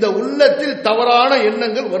இந்த உள்ளத்தில் தவறான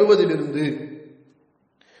எண்ணங்கள் வருவதிலிருந்து.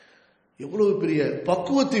 எவ்வளவு பெரிய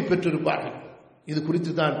பக்குவத்தை பெற்றிருப்பார்கள். இது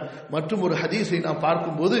குறித்து தான் மற்றும் ஒரு ஹதீஸை நாம்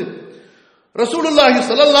பார்க்கும்போது, ரசூலுல்லாஹி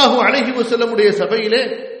ஸல்லல்லாஹு அலைஹி வஸல்லமுடைய சபையிலே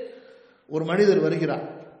ஒரு மனிதர் வருகிறார்.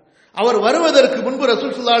 அவர் வருவதற்கு முன்பு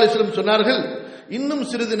ரசூல் ஸல்லல்லாஹு அலைஹி வஸல்லம் சொன்னார்கள், இன்னும்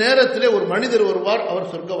சிறிது நேரத்திலே ஒரு மனிதர் வருவார்,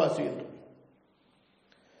 அவர் சொர்க்கவாசி என்று.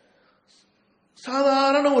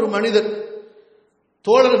 சாதாரண ஒரு மனிதர்,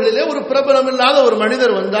 தோழர்களிலே ஒரு பிரபலம் இல்லாத ஒரு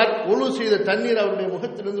மனிதர் வந்தார். ஒழு செய்த தண்ணீர் அவருடைய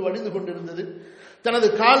முகத்திலிருந்து வடிந்து கொண்டிருந்தது. தனது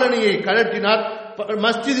காலணியை கழட்டினார்,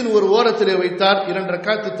 மஸ்ஜிதின் ஒரு ஓரத்திலே வைத்தார், 2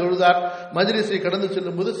 ரக்காத்து தொழுதார். மஜ்லிஸை கடந்து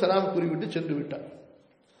செல்லும் போது சலாம் கூறிவிட்டு சென்று விட்டார்.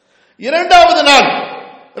 2வது நாள்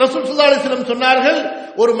ரசூல் ஸல்லல்லாஹு அலைஹி வஸல்லம் சொன்னார்கள்,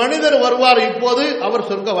 ஒரு மனிதர் வருவார் இப்போது, அவர்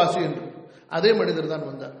சொர்க்கவாசி என்று. அதே மனிதர் தான்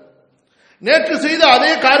வந்தார். நேற்று செய்த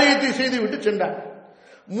அதே காரியத்தை செய்துவிட்டு சென்றார்.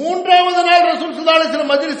 3வது நாள் ரசூல் ஸல்லல்லாஹு அலைஹி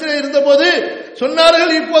வஸல்லம் மஜ்லிஸிலே இருந்தபோது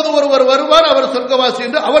சொன்னார்கள், இப்போது ஒருவர் வருவார், அவர் சொர்க்கவாசி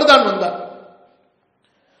என்று. அவர்தான் வந்தார்.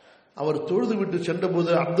 அவர் தொழுது விட்டு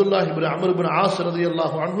சென்றபோது அப்துல்லாஹ் இப்னு அம்ர் இப்னு ஆஸ்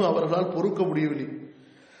ரலியல்லாஹு அன்ஹு அவர்களால் பொறுக்க முடியவில்லை.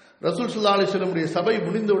 ரசூல் ஸல்லல்லாஹு அலைஹி வஸல்லம் சபை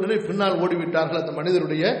முடிந்தவுடனே பின்னால் ஓடிவிட்டார்கள் அந்த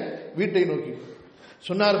மனிதருடைய வீட்டை நோக்கி.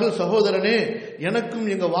 சொன்னார்கள், சகோதரனே, எனக்கும்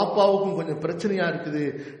எங்க வாப்பாவுக்கும் கொஞ்சம் பிரச்சனையா இருக்குது,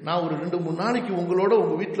 நான் ஒரு 2-3 நாளைக்கு உங்களோட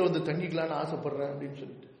உங்க வீட்டில் வந்து தங்கிக்கலான்னு ஆசைப்படுறேன் அப்படின்னு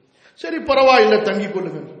சொல்லிட்டு. சரி, பரவாயில்லை, தங்கிக்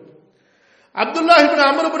கொள்ளுங்கள். அப்துல்லாஹ் இப்னு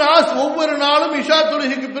அம்ர் இப்னு ஆஸ் ஒவ்வொரு நாளும் இஷா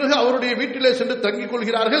தொழுகைக்கு பிறகு அவருடைய வீட்டிலே சென்று தங்கிக்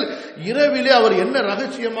கொள்கிறார்கள். இரவிலே அவர் என்ன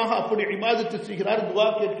ரகசியமாக அப்படி இபாதத்து செய்கிறார், துஆ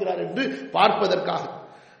கேட்கிறார் என்று பார்ப்பதற்காக.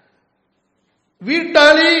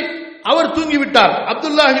 வீட்டாளி அவர் தூங்கிவிட்டார்,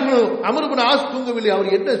 அப்துல்லாஹ் இப்னு அம்ர் இப்னு ஆஸ் தூங்கவில்லை. அவர்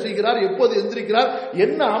என்ன செய்கிறார், எப்போது எந்திரிக்கிறார்,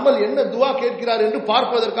 என்ன அமல், என்ன துஆ கேட்கிறார் என்று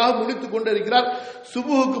பார்ப்பதற்காக முடித்துக் கொண்டிருக்கிறார்.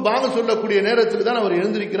 சுபுஹுக்கு பாங்க சொல்லக்கூடிய நேரத்தில் தான் அவர்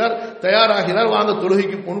எழுந்திருக்கிறார், தயாராகிறார், வாங்க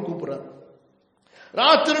தொழுகைக்கு போன்னு கூப்பிடுறார்.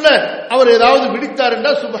 ராத்திரில அவர் ஏதாவது விடித்தார்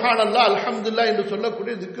என்றால் சுப்ஹானல்லாஹ் அல்ஹம்துலில்லாஹ் என்று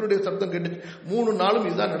சொல்லக்கூடிய திக்ருடைய சப்தம் கேட்டு 3 நாளும்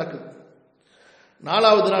இதுதான் நடக்குது.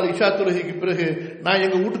 4வது நாள் இஷா தொழுகைக்கு பிறகு நான்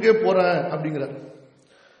எங்க வீட்டுக்கே போறேன் அப்படிங்கிறார்.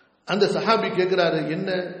 அந்த சஹாபி கேட்கிறாரு, என்ன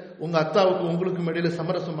உங்க அத்தாவுக்கு உங்களுக்கும் இடையில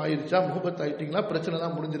சமரசம் ஆயிருச்சா, முகபத் ஆயிட்டீங்களா, பிரச்சனை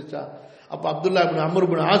தான் முடிஞ்சிருச்சா? அப்ப அப்துல்லாஹ் இப்னு அம்ர்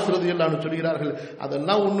இப்னு ஆஸ் ரலியல்லாஹு அன்ஹு சொல்கிறார்கள்,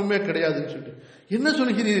 அதெல்லாம் ஒண்ணுமே கிடையாதுன்னு சொல்லி. என்ன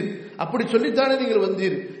சொல்கிறீர், அப்படி சொல்லித்தானே நீங்கள்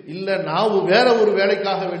வந்தீர்? இல்ல, நான் வேற ஒரு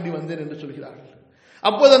வேலைக்காக வேண்டி வந்தேன் என்று சொல்கிறார்கள்.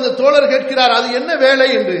 அப்போது அந்த தோழர் கேட்கிறார், அது என்ன வேலை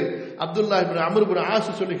என்று. அப்துல்லாஹ் இப்னு அம்ர் இப்னு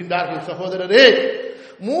ஆஸ் சொல்லுகின்றார்கள், சகோதரரே,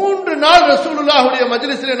 3 நாள் ரசூலுல்லாஹுடைய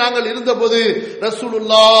மஜ்லிஸிலே நாங்கள் இருந்தபோது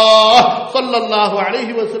ரசூலுல்லாஹ் ஸல்லல்லாஹு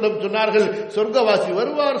அலைஹி வஸல்லம் சொன்னார்கள், சொர்க்கவாசி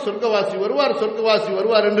வருவார், சொர்க்கவாசி வருவார், சொர்க்கவாசி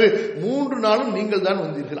வருவார் என்று 3 நாளும் நீங்கள் தான்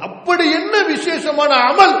வந்தீர்கள். அப்படி என்ன விசேஷமான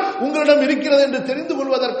அமல் உங்களிடம் இருக்கிறது என்று தெரிந்து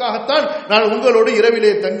கொள்வதற்காகத்தான் நான் உங்களோடு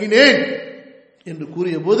இரவிலே தங்கினேன் என்று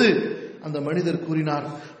கூறிய போது அந்த மனிதர் கூறினார்,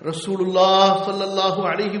 ரசூலுல்லாஹ் ஸல்லல்லாஹு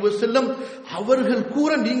அலைஹி வஸல்லம் அவர்கள் கூற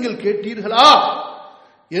நீங்கள் கேட்டீர்களா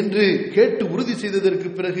என்று கேட்டு உறுதி செய்ததற்கு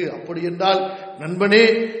பிறகு, அப்படி என்றால் நண்பனே,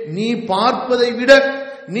 நீ பார்த்ததை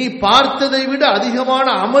விட அதிகமான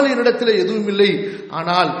அமல் என்னிடத்தில் எதுவும் இல்லை.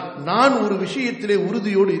 ஆனால் நான் ஒரு விஷயத்திலே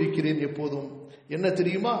உறுதியோடு இருக்கிறேன் எப்போதும். என்ன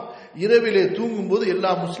தெரியுமா? இரவிலே தூங்கும் போது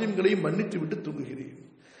எல்லா முஸ்லிம்களையும் மன்னித்து விட்டு தூங்குகிறேன்.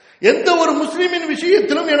 எந்த ஒரு முஸ்லிமின்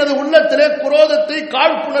விஷயத்திலும் எனது உள்ளத்திலே குரோதத்தை,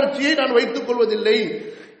 காழ்ப்புணர்ச்சியை நான் வைத்துக் கொள்வதில்லை.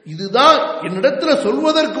 இதுதான் என்னிடத்தில்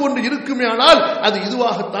சொல்வதற்கு ஒன்று இருக்குமே, ஆனால் அது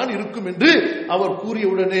இதுவாகத்தான் இருக்கும் என்று அவர்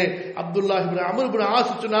கூறியவுடனே அப்துல்லாஹ் இப்னு அம்ர் இப்னு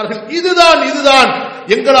ஆஸ் சொன்னார்கள், இதுதான்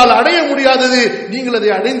எங்களால் அடைய முடியாதது, நீங்கள் அதை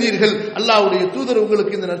அடைந்தீர்கள், அல்லாஹ்வுடைய தூதர்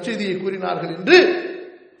உங்களுக்கு இந்த நற்செய்தியை கூறினார்கள் என்று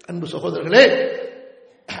அன்பு சகோதரர்களே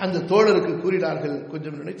அந்த தோழருக்கு கூறினார்கள்.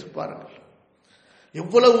 கொஞ்சம் நினைத்து பாருங்கள்,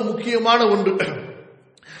 எவ்வளவு முக்கியமான ஒன்று.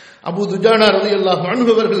 அபூ துஜானா ரலியல்லாஹு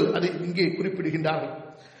அன்ஹு அவர்கள் அதை இங்கே குறிப்பிடுகின்றார்கள்.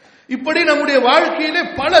 இப்படி நம்முடைய வாழ்க்கையிலே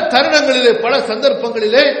பல தருணங்களிலே, பல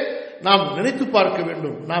சந்தர்ப்பங்களிலே நாம் நினைத்து பார்க்க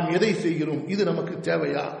வேண்டும், நாம் எதை செய்கிறோம், இது நமக்கு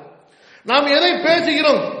தேவையா? நாம் எதை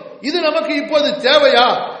பேசுகிறோம், இது நமக்கு இப்போது தேவையா?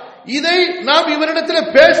 இதை நாம்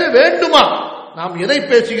இவரிடத்தில் பேச வேண்டுமா? நாம் எதை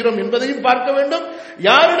பேசுகிறோம் என்பதையும் பார்க்க வேண்டும்.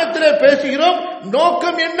 யாரிடத்திலே பேசுகிறோம்,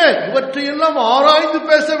 நோக்கம் என்ன, இவற்றையெல்லாம் ஆராய்ந்து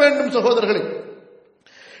பேச வேண்டும் சகோதரர்களே.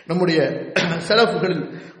 நம்முடைய ஸலஃப்களில்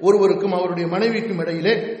ஒருவருக்கும் அவருடைய மனைவிக்கும்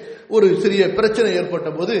இடையிலே ஒரு சிறிய பிரச்சனை ஏற்பட்ட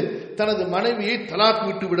போது தனது மனைவியை தலாக்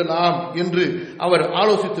விட்டு விடலாம் என்று அவர்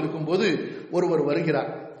ஆலோசித்திருக்கும் போது ஒருவர்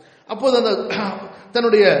வருகிறார். அப்போது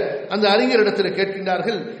தன்னுடைய அந்த அறிஞரிடத்தில்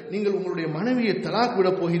கேட்கின்றார்கள், நீங்கள் உங்களுடைய மனைவியை தலாக் விட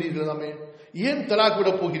போகிறீர்களாமே, ஏன் தலாக்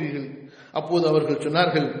விட போகிறீர்கள்? அப்போது அவர்கள்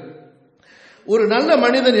சொன்னார்கள், ஒரு நல்ல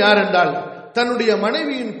மனிதன் யார் என்றால் தன்னுடைய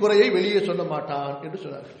மனைவியின் குறையை வெளியே சொல்ல மாட்டான் என்று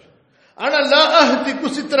சொன்னார்கள். ஆனால் லா அஹ்திகு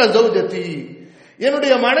சித்ர ஜௌஜதி,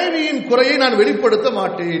 என்னுடைய மனைவியின் குறையை நான் வெளிப்படுத்த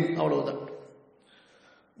மாட்டேன், அவ்வளவுதான்,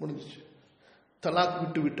 முடிஞ்சிச்சு. தலாக்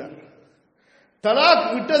விட்டு விட்டார். தலாக்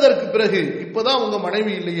விட்டதற்கு பிறகு இப்பதான் உங்க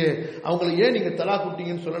மனைவி இல்லையே, அவங்களை ஏன் நீங்க தலாக்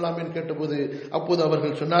விட்டீங்கன்னு சொல்லலாமேன்னு கேட்டபோது அப்போது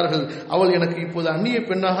அவர்கள் சொன்னார்கள், அவள் எனக்கு இப்போது அந்நிய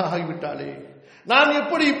பெண்ணாக ஆகிவிட்டாளே, நான்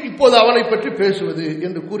எப்படி இப்போது அவளை பற்றி பேசுவது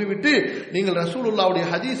என்று கூறிவிட்டு, நீங்கள் ரசூலுல்லாஹ்வுடைய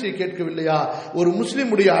ஹதீஸை கேட்கவில்லையா, ஒரு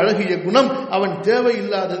முஸ்லிமுடைய அழகிய குணம் அவன்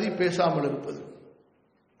தேவையில்லாததை பேசாமல் இருப்பது.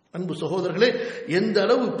 அன்பு சகோதரர்களே, எந்த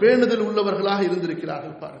அளவு பேணுதல் உள்ளவர்களாக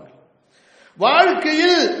இருந்திருக்கிறார்கள் பாருங்கள்.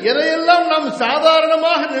 வாழ்க்கையில் எதையெல்லாம் நாம்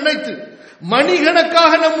சாதாரணமாக நினைத்து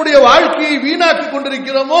மணிகணக்காக நம்முடைய வாழ்க்கையை வீணாக்கிக்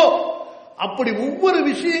கொண்டிருக்கிறோமோ அப்படி ஒவ்வொரு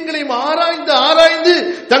விஷயங்களையும் ஆராய்ந்து ஆராய்ந்து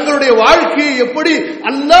தங்களுடைய வாழ்க்கையை எப்படி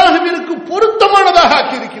அல்லாஹ்விற்கு பொருத்தமானதாக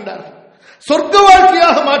ஆக்கி இருக்கின்றார்கள், சொர்க்க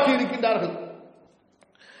வாழ்க்கையாக மாற்றி இருக்கின்றார்கள்.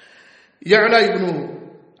 யஅலா இப்னு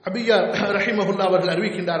அபியா ரஹிமஹுல்லாஹ் அவர்கள்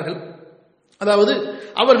அறிவிக்கின்றார்கள், அதாவது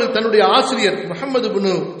அவர்கள் தன்னுடைய ஆசிரியர் முஹம்மது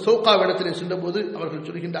இப்னு சௌகாவிடத்திலே சென்றபோது அவர்கள்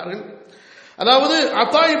சொல்கின்றார்கள், அதாவது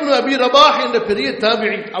அதா இப்னு அபி ரபாஹ் என்ற பெரிய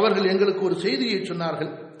தாபிஈ அவர்கள் எங்களுக்கு ஒரு செய்தியை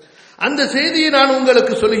சொன்னார்கள். அந்த செய்தியை நான்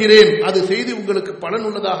உங்களுக்கு சொல்கிறேன், அது செய்தி உங்களுக்கு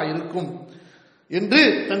பலனுள்ளதாக இருக்கும் என்று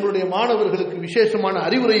தங்களுடைய மாணவர்களுக்கு விசேஷமான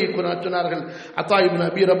அறிவுரையை சொன்னார்கள். அதா இப்னு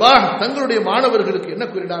அபி ரபாஹ் தங்களுடைய மாணவர்களுக்கு என்ன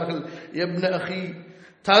கூறினார்கள்? இப்னு அஹி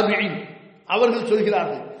தாபிஈ அவர்கள்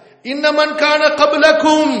சொல்கிறார்கள், இன்னமன் கான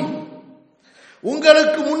கப்லகும்,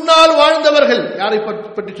 உங்களுக்கு முன்னால் வாழ்ந்தவர்கள். யாரை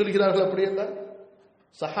பற்றி சொல்கிறார்கள்? அப்படி என்றால்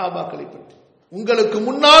சஹாபாக்களை பற்றி. உங்களுக்கு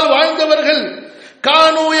முன்னால் வாழ்ந்தவர்கள்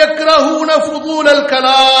கானூ யக்ரஹூன ஃபுதூலல்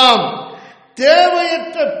கலாம்,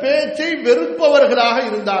 தேவையற்ற பேச்சை வெறுப்பவர்களாக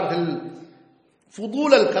இருந்தார்கள்.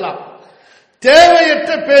 ஃபுதூலல் கலாம்,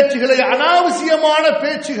 தேவையற்ற பேச்சுகளை, அனாவசியமான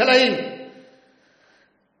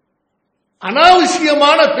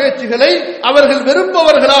பேச்சுகளை அவர்கள்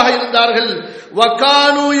வெறுப்பவர்களாக இருந்தார்கள்.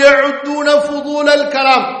 வகானூ யஉதுன ஃபுதூலல்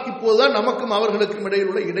கலாம், இப்போதுதான் நமக்கும் அவர்களுக்கும் இடையில்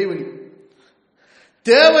உள்ள இடைவெளி.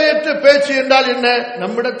 தேவையற்ற பேச்சு என்றால் என்ன?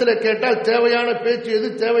 நம்மிடத்தில் கேட்டால் தேவையான பேச்சு எது?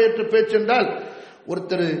 தேவையற்ற பேச்சு என்றால்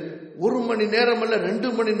ஒருத்தர் 1 மணி நேரம் அல்ல 2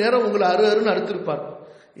 மணி நேரம் உங்களை அருன்னு அறுத்திருப்பார்.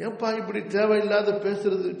 ஏன்பா இப்படி தேவையில்லாத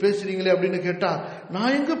பேசுறீங்களே அப்படின்னு கேட்டா,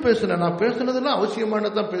 நான் எங்க பேசுனேன், நான் பேசுனதெல்லாம்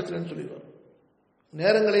அவசியமானதான் பேசுறேன்னு சொல்லிடுவார்.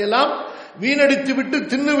 நேரங்களை எல்லாம் வீணடித்து விட்டு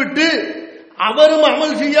தின்னு விட்டு அவரும்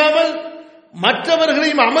அமல் செய்யாமல்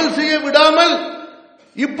மற்றவர்களையும் அமல் செய்ய விடாமல்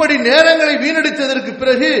இப்படி நேரங்களை வீணடித்ததற்கு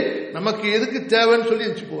பிறகு நமக்கு எதுக்கு தேவைன்னு சொல்லி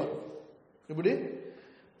வச்சுக்குவார். இப்படி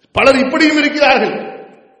பலர் இப்படியும் இருக்கிறார்கள்.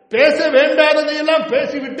 பேச வேண்டாததையெல்லாம்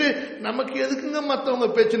பேசிவிட்டு நமக்கு எதுக்குங்க மற்றவங்க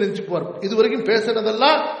பேச்சு நினைச்சுக்குவார். இதுவரைக்கும்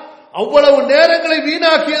பேசினதெல்லாம் அவ்வளவு நேரங்களை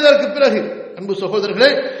வீணாக்கியதற்கு பிறகு, அன்பு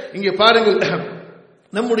சகோதரர்களே, இங்கே பாருங்கள்,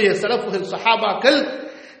 நம்முடைய சலஃபுகள் சஹாபாக்கள்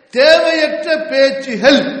தேவையற்ற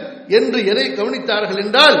பேச்சுகள் என்று எதை கவனித்தார்கள்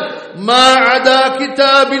என்றால், மஅதா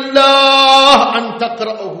கிதாபில்லாஹ் அன்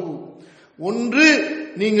தக்ரஹு, ஒன்று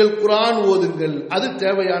நீங்கள் குர்ஆன் ஓதுங்கள், அது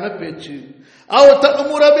தேவையான பேச்சு. அவ்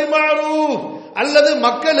தஅமுர பிமஅரூஃப், அல்லது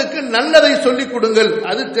மக்களுக்கு நல்லதை சொல்லிக் கொடுங்கள்,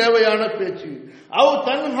 அது தேவையான பேச்சு. அவ்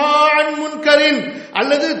தன்ஹா அன் முன்கரின்,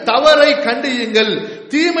 அல்லது தவறை கண்டியுங்கள்,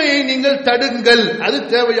 தீமையை நீங்கள் தடுங்கள், அது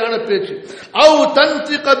தேவையான பேச்சு. அவ்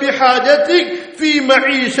தன்திக பிஹாஜதிக் ஃபீ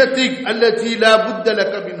மஈஷதிக் அல்லதி லா புத்த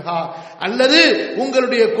லக மின்ஹா, அல்லது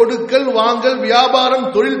உங்களுடைய கொடுக்கல் வாங்கல் வியாபாரம்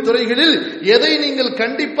தொழில் துறைகளில் எதை நீங்கள்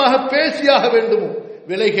கண்டிப்பாக பேசியாக வேண்டுமோ,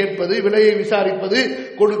 விலை கேட்பது, விலையை விசாரிப்பது,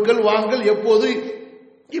 கொடுக்கல் வாங்கல் எப்போது,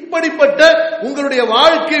 இப்படிப்பட்ட உங்களுடைய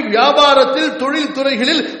வாழ்க்கை வியாபாரத்தில் தொழில்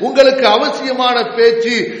துறைகளில் உங்களுக்கு அவசியமான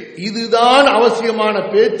பேச்சு, இதுதான் அவசியமான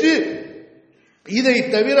பேச்சு. இதை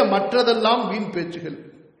தவிர மற்றதெல்லாம் வீண் பேச்சுகள்,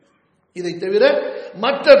 இதை தவிர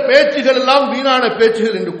மற்ற பேச்சுகள் எல்லாம் வீணான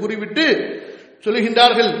பேச்சுகள் என்று கூறிவிட்டு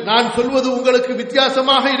சொல்லுகின்றார்கள், நான் சொல்வது உங்களுக்கு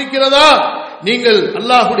வித்தியாசமாக இருக்கிறதா? நீங்கள்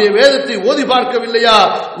அல்லாஹ்வுடைய வேதத்தை ஓதி பார்க்கவில்லையா?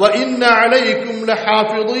 வ இன்ன அலைக்கும்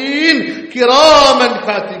லஹாஃபிதீன் கிராமன்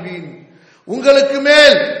காத்திபீன், உங்களுக்கு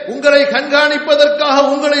மேல் உங்களை கண்காணிப்பதற்காக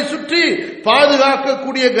உங்களை சுற்றி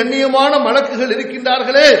பாதுகாக்கக்கூடிய கண்ணியமான மலக்குகள்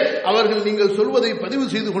இருக்கின்றார்களே, அவர்கள் நீங்கள் சொல்வதை பதிவு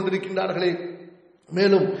செய்து கொண்டிருக்கின்றார்களே.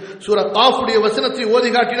 மேலும் சூரா காஃபுடைய வசனத்தை ஓதி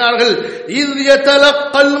காட்டினார்கள், இஸ்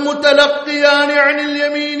யதலக்கல் முத்தலக்கியானி அனில்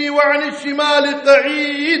யமீனி வ அனிஷ் ஷிமாலி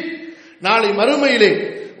கஈத், நாளை மறுமையிலே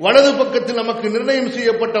வலது பக்கத்தில் நமக்கு நிர்ணயம்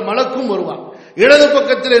செய்யப்பட்ட மலக்கும் வருவார், இடது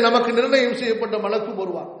பக்கத்திலே நமக்கு நிர்ணயம் செய்யப்பட்ட மலக்கும்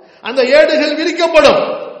வருவார். அந்த ஏடுகள் விரிக்கப்படும்.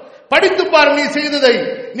 படித்து பார், நீ செய்ததை,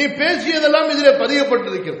 நீ பேசியதெல்லாம் இதிலே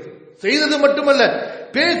பதியப்பட்டிருக்கிறது. செய்தது மட்டுமல்ல,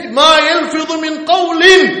 மா யல்ஃபிது மின்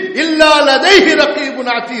கௌலின் இல்லா லதைஹி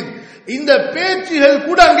ரகீபுன் அதீத், இந்த பேச்சுகள்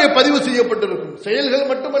கூட அங்கே பதிவு செய்யப்பட்டிருக்கும். செயல்கள்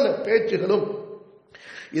மட்டுமல்ல, பேச்சுகளும்.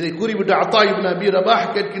 இதை கூறிவிட்டு அதா இப்னு அபி ரபாஹ்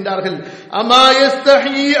கேட்கின்றார்கள், அமா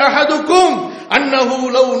யஸ்தஹி அஹதுக்கும் அன்னஹு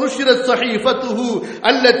லவ் நுஷ்ரத் ஸஹீஃபத்துஹு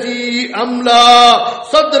அல்லதி அம்லா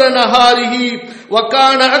ஸத்ர நஹாரிஹி வ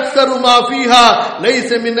கான அக்ஸரு மா ஃபீஹா லைஸ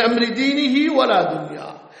மின் அம்ரி தீனிஹி வலா துன்யா,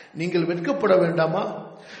 நீங்கள் வெட்கப்பட வேண்டாமா?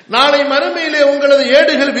 நாளை மறுமையிலே உங்களது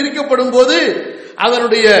ஏடுகள் விரிக்கப்படும் போது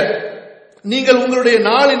அதனுடைய நீங்கள் உங்களுடைய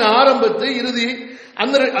நாளின் ஆரம்பத்தை இறுதி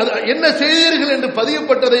என்ன செய்தீர்கள் என்று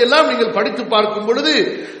பதியப்பட்டதை எல்லாம் நீங்கள் படித்து பார்க்கும் பொழுது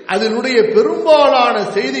அதனுடைய பெரும்பாலான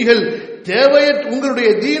செய்திகள் தேவையற்ற, உங்களுடைய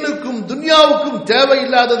தீனுக்கும் துன்யாவுக்கும்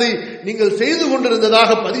தேவையில்லாததை நீங்கள் செய்து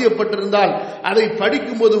கொண்டிருந்ததாக பதியப்பட்டிருந்தால் அதை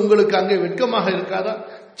படிக்கும் போது உங்களுக்கு அங்கே வெட்கமாக இருக்காதா?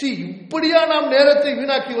 இப்படியா நாம் நேரத்தை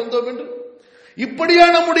வீணாக்கி வந்தோம் என்று, இப்படியா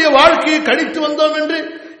நம்முடைய வாழ்க்கையை கழித்து வந்தோம் என்று,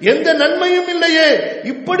 எந்த நன்மையும் இல்லையே,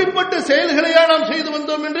 இப்படிப்பட்ட செயல்களையா நாம் செய்து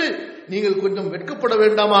வந்தோம் என்று நீங்கள் கொஞ்சம் வெட்கப்பட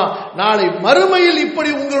வேண்டாமா? நாளை மறுமையில் இப்படி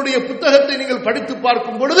உங்களுடைய புத்தகத்தை நீங்கள் படித்து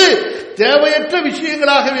பார்க்கும் பொழுது தேவையற்ற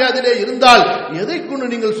விஷயங்களாகவே அதிலே இருந்தால் எதை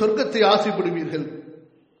கொண்டு நீங்கள் சொர்க்கத்தை ஆசைப்படுவீர்கள்?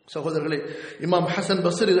 சகோதரர்களே, இமாம் ஹசன்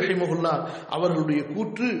பஸ்ரி ரஹிமஹுல்லா அவர்களுடைய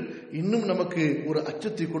கூற்று இன்னும் நமக்கு ஒரு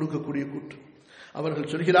அச்சத்தை கொடுக்கக்கூடிய கூற்று.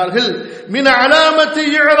 அவர்கள் சொல்கிறார்கள், மின் அலாமத்தி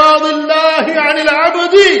இஅராதில்லாஹி அனில்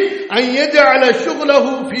அப்தி அன் யஜஅல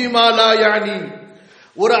ஷுக்லஹு ஃபீமா லா யானி.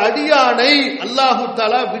 ஒரு அடியானை அல்லாஹு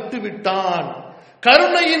தஆலா விட்டு விட்டான்.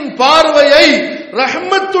 கருணையின் பார்வையை,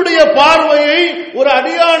 ரஹ்மத்துடைய பார்வையை ஒரு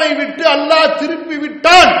அடியானை விட்டு அல்லாஹ் திருப்பி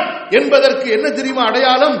விட்டான் என்பதற்கு என்ன தெரியுமா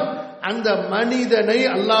அடையாளம்? அந்த மனிதனை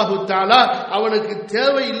அல்லாஹு தஆலா அவனுக்கு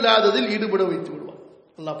தேவையில்லாததில் ஈடுபட வைத்து விடுவான்.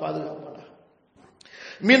 அல்லாஹ் பாதுகாப்பானாக.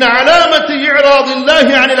 மின் அலாமத்தி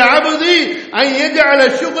இஅராதில்லாஹி அனில் அப்தி அன் யஜஅல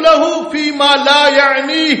ஷுக்லஹு ஃபீமா லா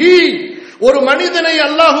யானீஹி. ஒரு மனிதனை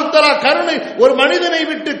அல்லாஹு தஆலா ஒரு மனிதனை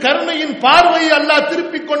விட்டு கருணையின் பார்வையை அல்லாஹ்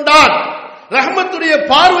திருப்பிக் கொண்டான், ரஹ்மத்துடைய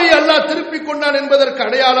பார்வையை அல்லாஹ் திருப்பிக் கொண்டான் என்பதற்கு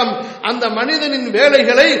அடையாளம் அந்த மனிதனின்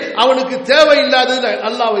வேலைகளை அவனுக்கு தேவையில்லாததில்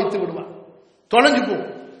அல்லாஹ் வைத்து விடுவான், தொலைஞ்சு போகும்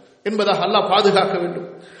என்பதாக அல்லாஹ் பாதுகாக்க வேண்டும்.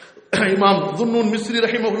 இமாம் துன்னூன் மிஸ்ரி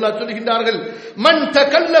ரஹிமஹுல்லாஹ் சொல்கின்றார்கள், மன்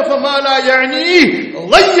தகல்லஃப மா லா யானி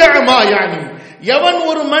ضيع ما يعني. எவன்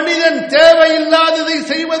ஒரு மனிதன் தேவையில்லாததை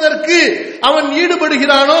செய்வதற்கு அவன்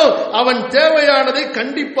ஈடுபடுகிறானோ அவன் தேவையானதை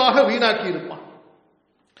கண்டிப்பாக வீணாக்கி இருப்பான்.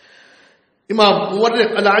 இமாம்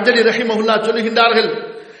முவர்ரிக் அல்-அஜலி ரஹிமஹுல்லாஹ் சொல்கின்றார்கள்,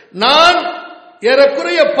 நான்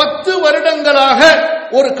ஏறக்குறைய 10 வருடங்களாக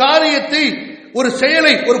ஒரு காரியத்தை, ஒரு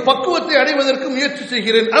செயலை, ஒரு பக்குவத்தை அடைவதற்கு முயற்சி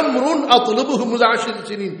செய்கிறேன். அம்ருன் அத்லுபுஹு முன்து 10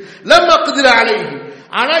 சினீன் லம் அக்திர் அலைஹி.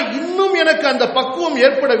 ஆனால் இன்னும் எனக்கு அந்த பக்குவம்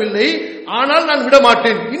ஏற்படவில்லை, ஆனால் நான் விட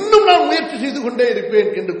மாட்டேன், இன்னும் நான் முயற்சி செய்து கொண்டே இருப்பேன்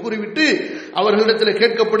என்று கூறிவிட்டு அவர்களிடத்தில்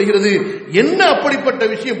கேட்கப்படுகிறது, என்ன அப்படிப்பட்ட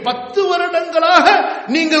விஷயம்? 10 வருடங்களாக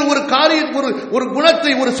நீங்கள் ஒரு காரியம், ஒரு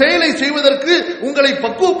குணத்தை, ஒரு செயலை செய்வதற்கு உங்களை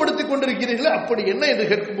பக்குவப்படுத்திக் கொண்டிருக்கிறீர்கள், அப்படி என்ன என்று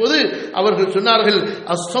கேட்கும்போது அவர்கள் சொன்னார்கள்,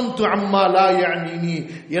 அஸ்ஸம்து அம்மா லா யானீனி.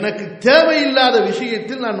 எனக்கு தேவையில்லாத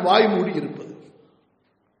விஷயத்தில் நான் வாய் மூடி இருப்பது.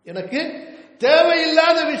 எனக்கு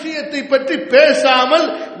தேவையில்லாத விஷயத்தை பற்றி பேசாமல்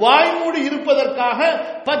வாய்மூடி இருப்பதற்காக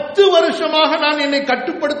 10 வருஷமாக நான் என்னை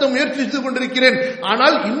கட்டுப்படுத்த முயற்சி செய்து கொண்டிருக்கிறேன்,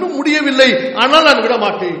 ஆனால் இன்னும் முடியவில்லை, ஆனால் நான் விட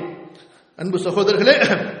மாட்டேன். அன்பு சகோதரர்களே,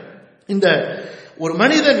 இந்த ஒரு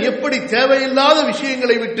மனிதன் எப்படி தேவையில்லாத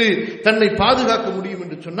விஷயங்களை விட்டு தன்னை பாதுகாக்க முடியும்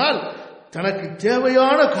என்று சொன்னால், தனக்கு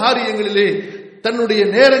தேவையான காரியங்களிலே தன்னுடைய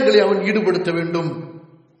நேரங்களை அவன் ஈடுபடுத்த வேண்டும்.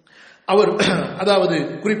 அவர் அதாவது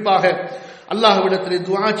குறிப்பாக அல்லாஹ்விடத்திலே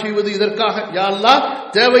துஆ செய்வது இதற்காக, யா அல்லாஹ்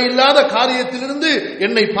தேவையில்லாத காரியத்திலிருந்து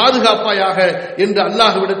என்னை பாதுகாப்பாயாக என்று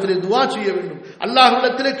அல்லாஹ்விடத்திலே துஆ செய்ய வேண்டும்,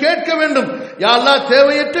 அல்லாஹ்விடத்திலே கேட்க வேண்டும், யா அல்லாஹ்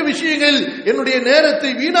தேவையற்ற விஷயங்களில் என்னுடைய நேரத்தை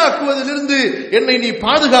வீணாக்குவதிலிருந்து என்னை நீ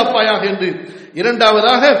பாதுகாப்பாயாக என்று.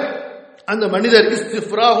 இரண்டாவதாக அந்த மனிதர்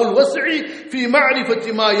இஸ்திஃப்ராஹுல் வஸ்இ ஃபீ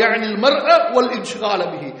மஅரிஃபத்தி மா யானி அல்-மர்அ வல் இன்ஷிகால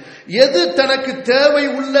பிஹி. எது தனக்கு தேவை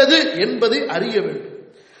உள்ளது என்பதை அறிய வேண்டும்.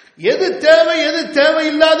 எது தேவை, எது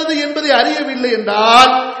தேவையில்லாதது என்பதை அறியவில்லை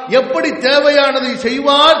என்றால் எப்படி தேவையானதை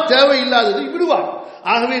செய்வார், தேவையில்லாததை விடுவார்.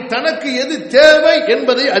 ஆகவே தனக்கு எது தேவை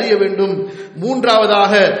என்பதை அறிய வேண்டும்.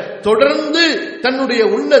 மூன்றாவதாக தொடர்ந்து தன்னுடைய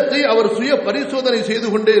உள்ளத்தை அவர் சுய பரிசோதனை செய்து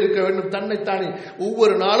கொண்டே இருக்க வேண்டும். தன்னைத்தானே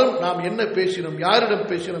ஒவ்வொரு நாளும் நாம் என்ன பேசினோம், யாரிடம்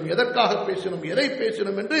பேசினோம், எதற்காக பேசினோம், எதை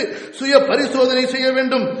பேசினோம் என்று சுய பரிசோதனை செய்ய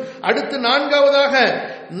வேண்டும். அடுத்து நான்காவதாக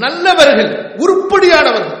நல்லவர்கள்,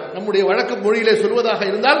 உருப்படியானவர்கள், நம்முடைய வழக்கு மொழியிலே சொல்வதாக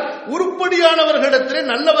இருந்தால் உருப்படியானவர்களிடத்திலே,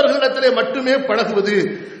 நல்லவர்களிடத்திலே மட்டுமே பழகுவது.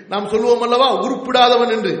 நாம் சொல்வோம் அல்லவா,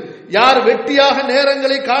 உருப்படாதவன் என்று. யார் வெட்டியாக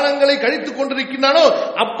நேரங்களை, காலங்களை கழித்துக் கொண்டிருக்கின்றானோ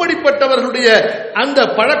அப்படிப்பட்டவர்களுடைய அந்த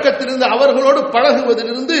பழக்கத்திலிருந்து, அவர்களோடு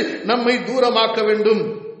பழகுவதிலிருந்து நம்மை தூரமாக்க வேண்டும்.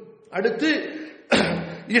 அடுத்து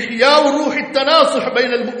இஹ்யாஉ ரூஹி தனாசுஹ்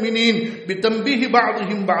பைனல் முஃமினீன் பிதம்பீஹி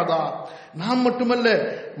பஅதிஹிம் பஅதா. நாம் மட்டுமல்ல,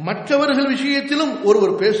 மற்றவர்கள் விஷயத்திலும்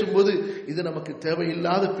ஒருவர் பேசும்போது இது நமக்கு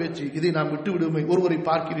தேவையில்லாத பேச்சு, இதை நாம் விட்டு விடுவோமே. ஒருவரை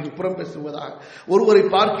பார்க்கிறீர்கள் புறம் பேசுவதாக, ஒருவரை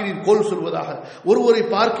பார்க்கிறீர் கோல் சொல்வதாக, ஒருவரை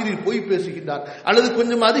பார்க்கிறீர் பொய் பேசுகின்றார் அல்லது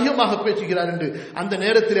கொஞ்சம் அதிகமாக பேசுகிறார் என்று அந்த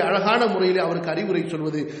நேரத்தில் அழகான முறையில் அவருக்கு அறிவுரை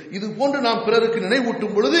சொல்வது, இது போன்று நாம் பிறருக்கு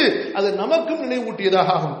நினைவூட்டும் பொழுது அது நமக்கும்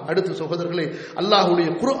நினைவூட்டியதாக ஆகும். அடுத்த சகோதரர்களே, அல்லாஹ்வுடைய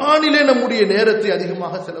குர்ஆனிலே நம்முடைய நேரத்தை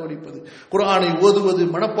அதிகமாக செலவழிப்பது, குர்ஆனை ஓதுவது,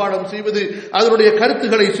 மனப்பாடம் செய்வது, அதனுடைய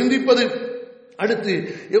கருத்துக்களை சிந்திப்பது. அடுத்து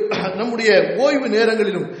நம்முடைய ஓய்வு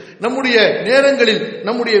நேரங்களிலும், நம்முடைய நேரங்களில்,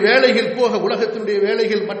 நம்முடைய வேலைகள் போக, உலகத்தினுடைய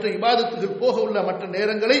வேலைகள், மற்ற இபாதத்துகள் போக உள்ள மற்ற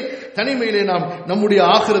நேரங்களை தனிமையிலே நாம் நம்முடைய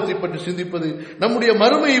ஆகிரத்தை பற்றி சிந்திப்பது, நம்முடைய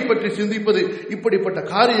மறுமையை பற்றி சிந்திப்பது, இப்படிப்பட்ட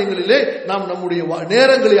காரியங்களிலே நாம் நம்முடைய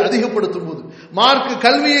நேரங்களை அதிகப்படுத்தும் போது, மார்க்க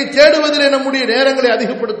கல்வியை தேடுவதிலே நம்முடைய நேரங்களை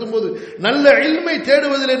அதிகப்படுத்தும் போது, நல்ல இல்மை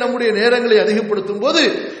தேடுவதிலே நம்முடைய நேரங்களை அதிகப்படுத்தும் போது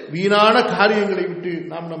வீணான காரியங்களை விட்டு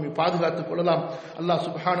நாம் நம்மை பாதுகாத்துக் கொள்ளலாம். அல்லாஹ்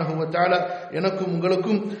சுப்ஹானஹு வ தஆலா எனக்கும்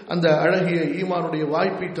உங்களுக்கும் அந்த அழகிய ஈமானுடைய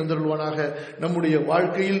வாய்ப்பை தந்தருள்வானாக. நம்முடைய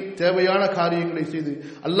வாழ்க்கையில் தேவையான காரியங்களை செய்து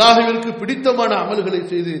அல்லாஹ்விற்கு பிடித்தமான அமல்களை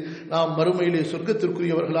செய்து நாம் மறுமையிலே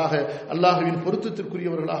சொர்க்கத்திற்குரியவர்களாக அல்லாஹ்வின்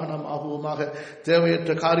பொருத்தத்திற்குரியவர்களாக நாம் ஆகுவோமாக.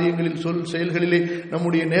 தேவையற்ற காரியங்களில் செயல்களிலே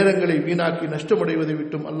நம்முடைய நேரங்களை வீணாக்கி நஷ்டமடைவதை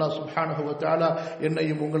விட்டும் அல்லாஹ் சுப்ஹானஹு வ தஆலா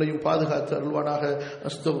என்னையும் உங்களையும் பாதுகாத்து அருள்வானாக.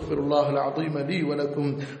 அஸ்தக்ஃபிருல்லாஹல் அஸீம் லீ வ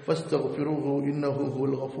லக்கும் ஃபஸ்தக்ஃபிரூஹு இன்னஹு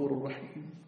ஹுவல் கஃபூருர் ரஹீம்.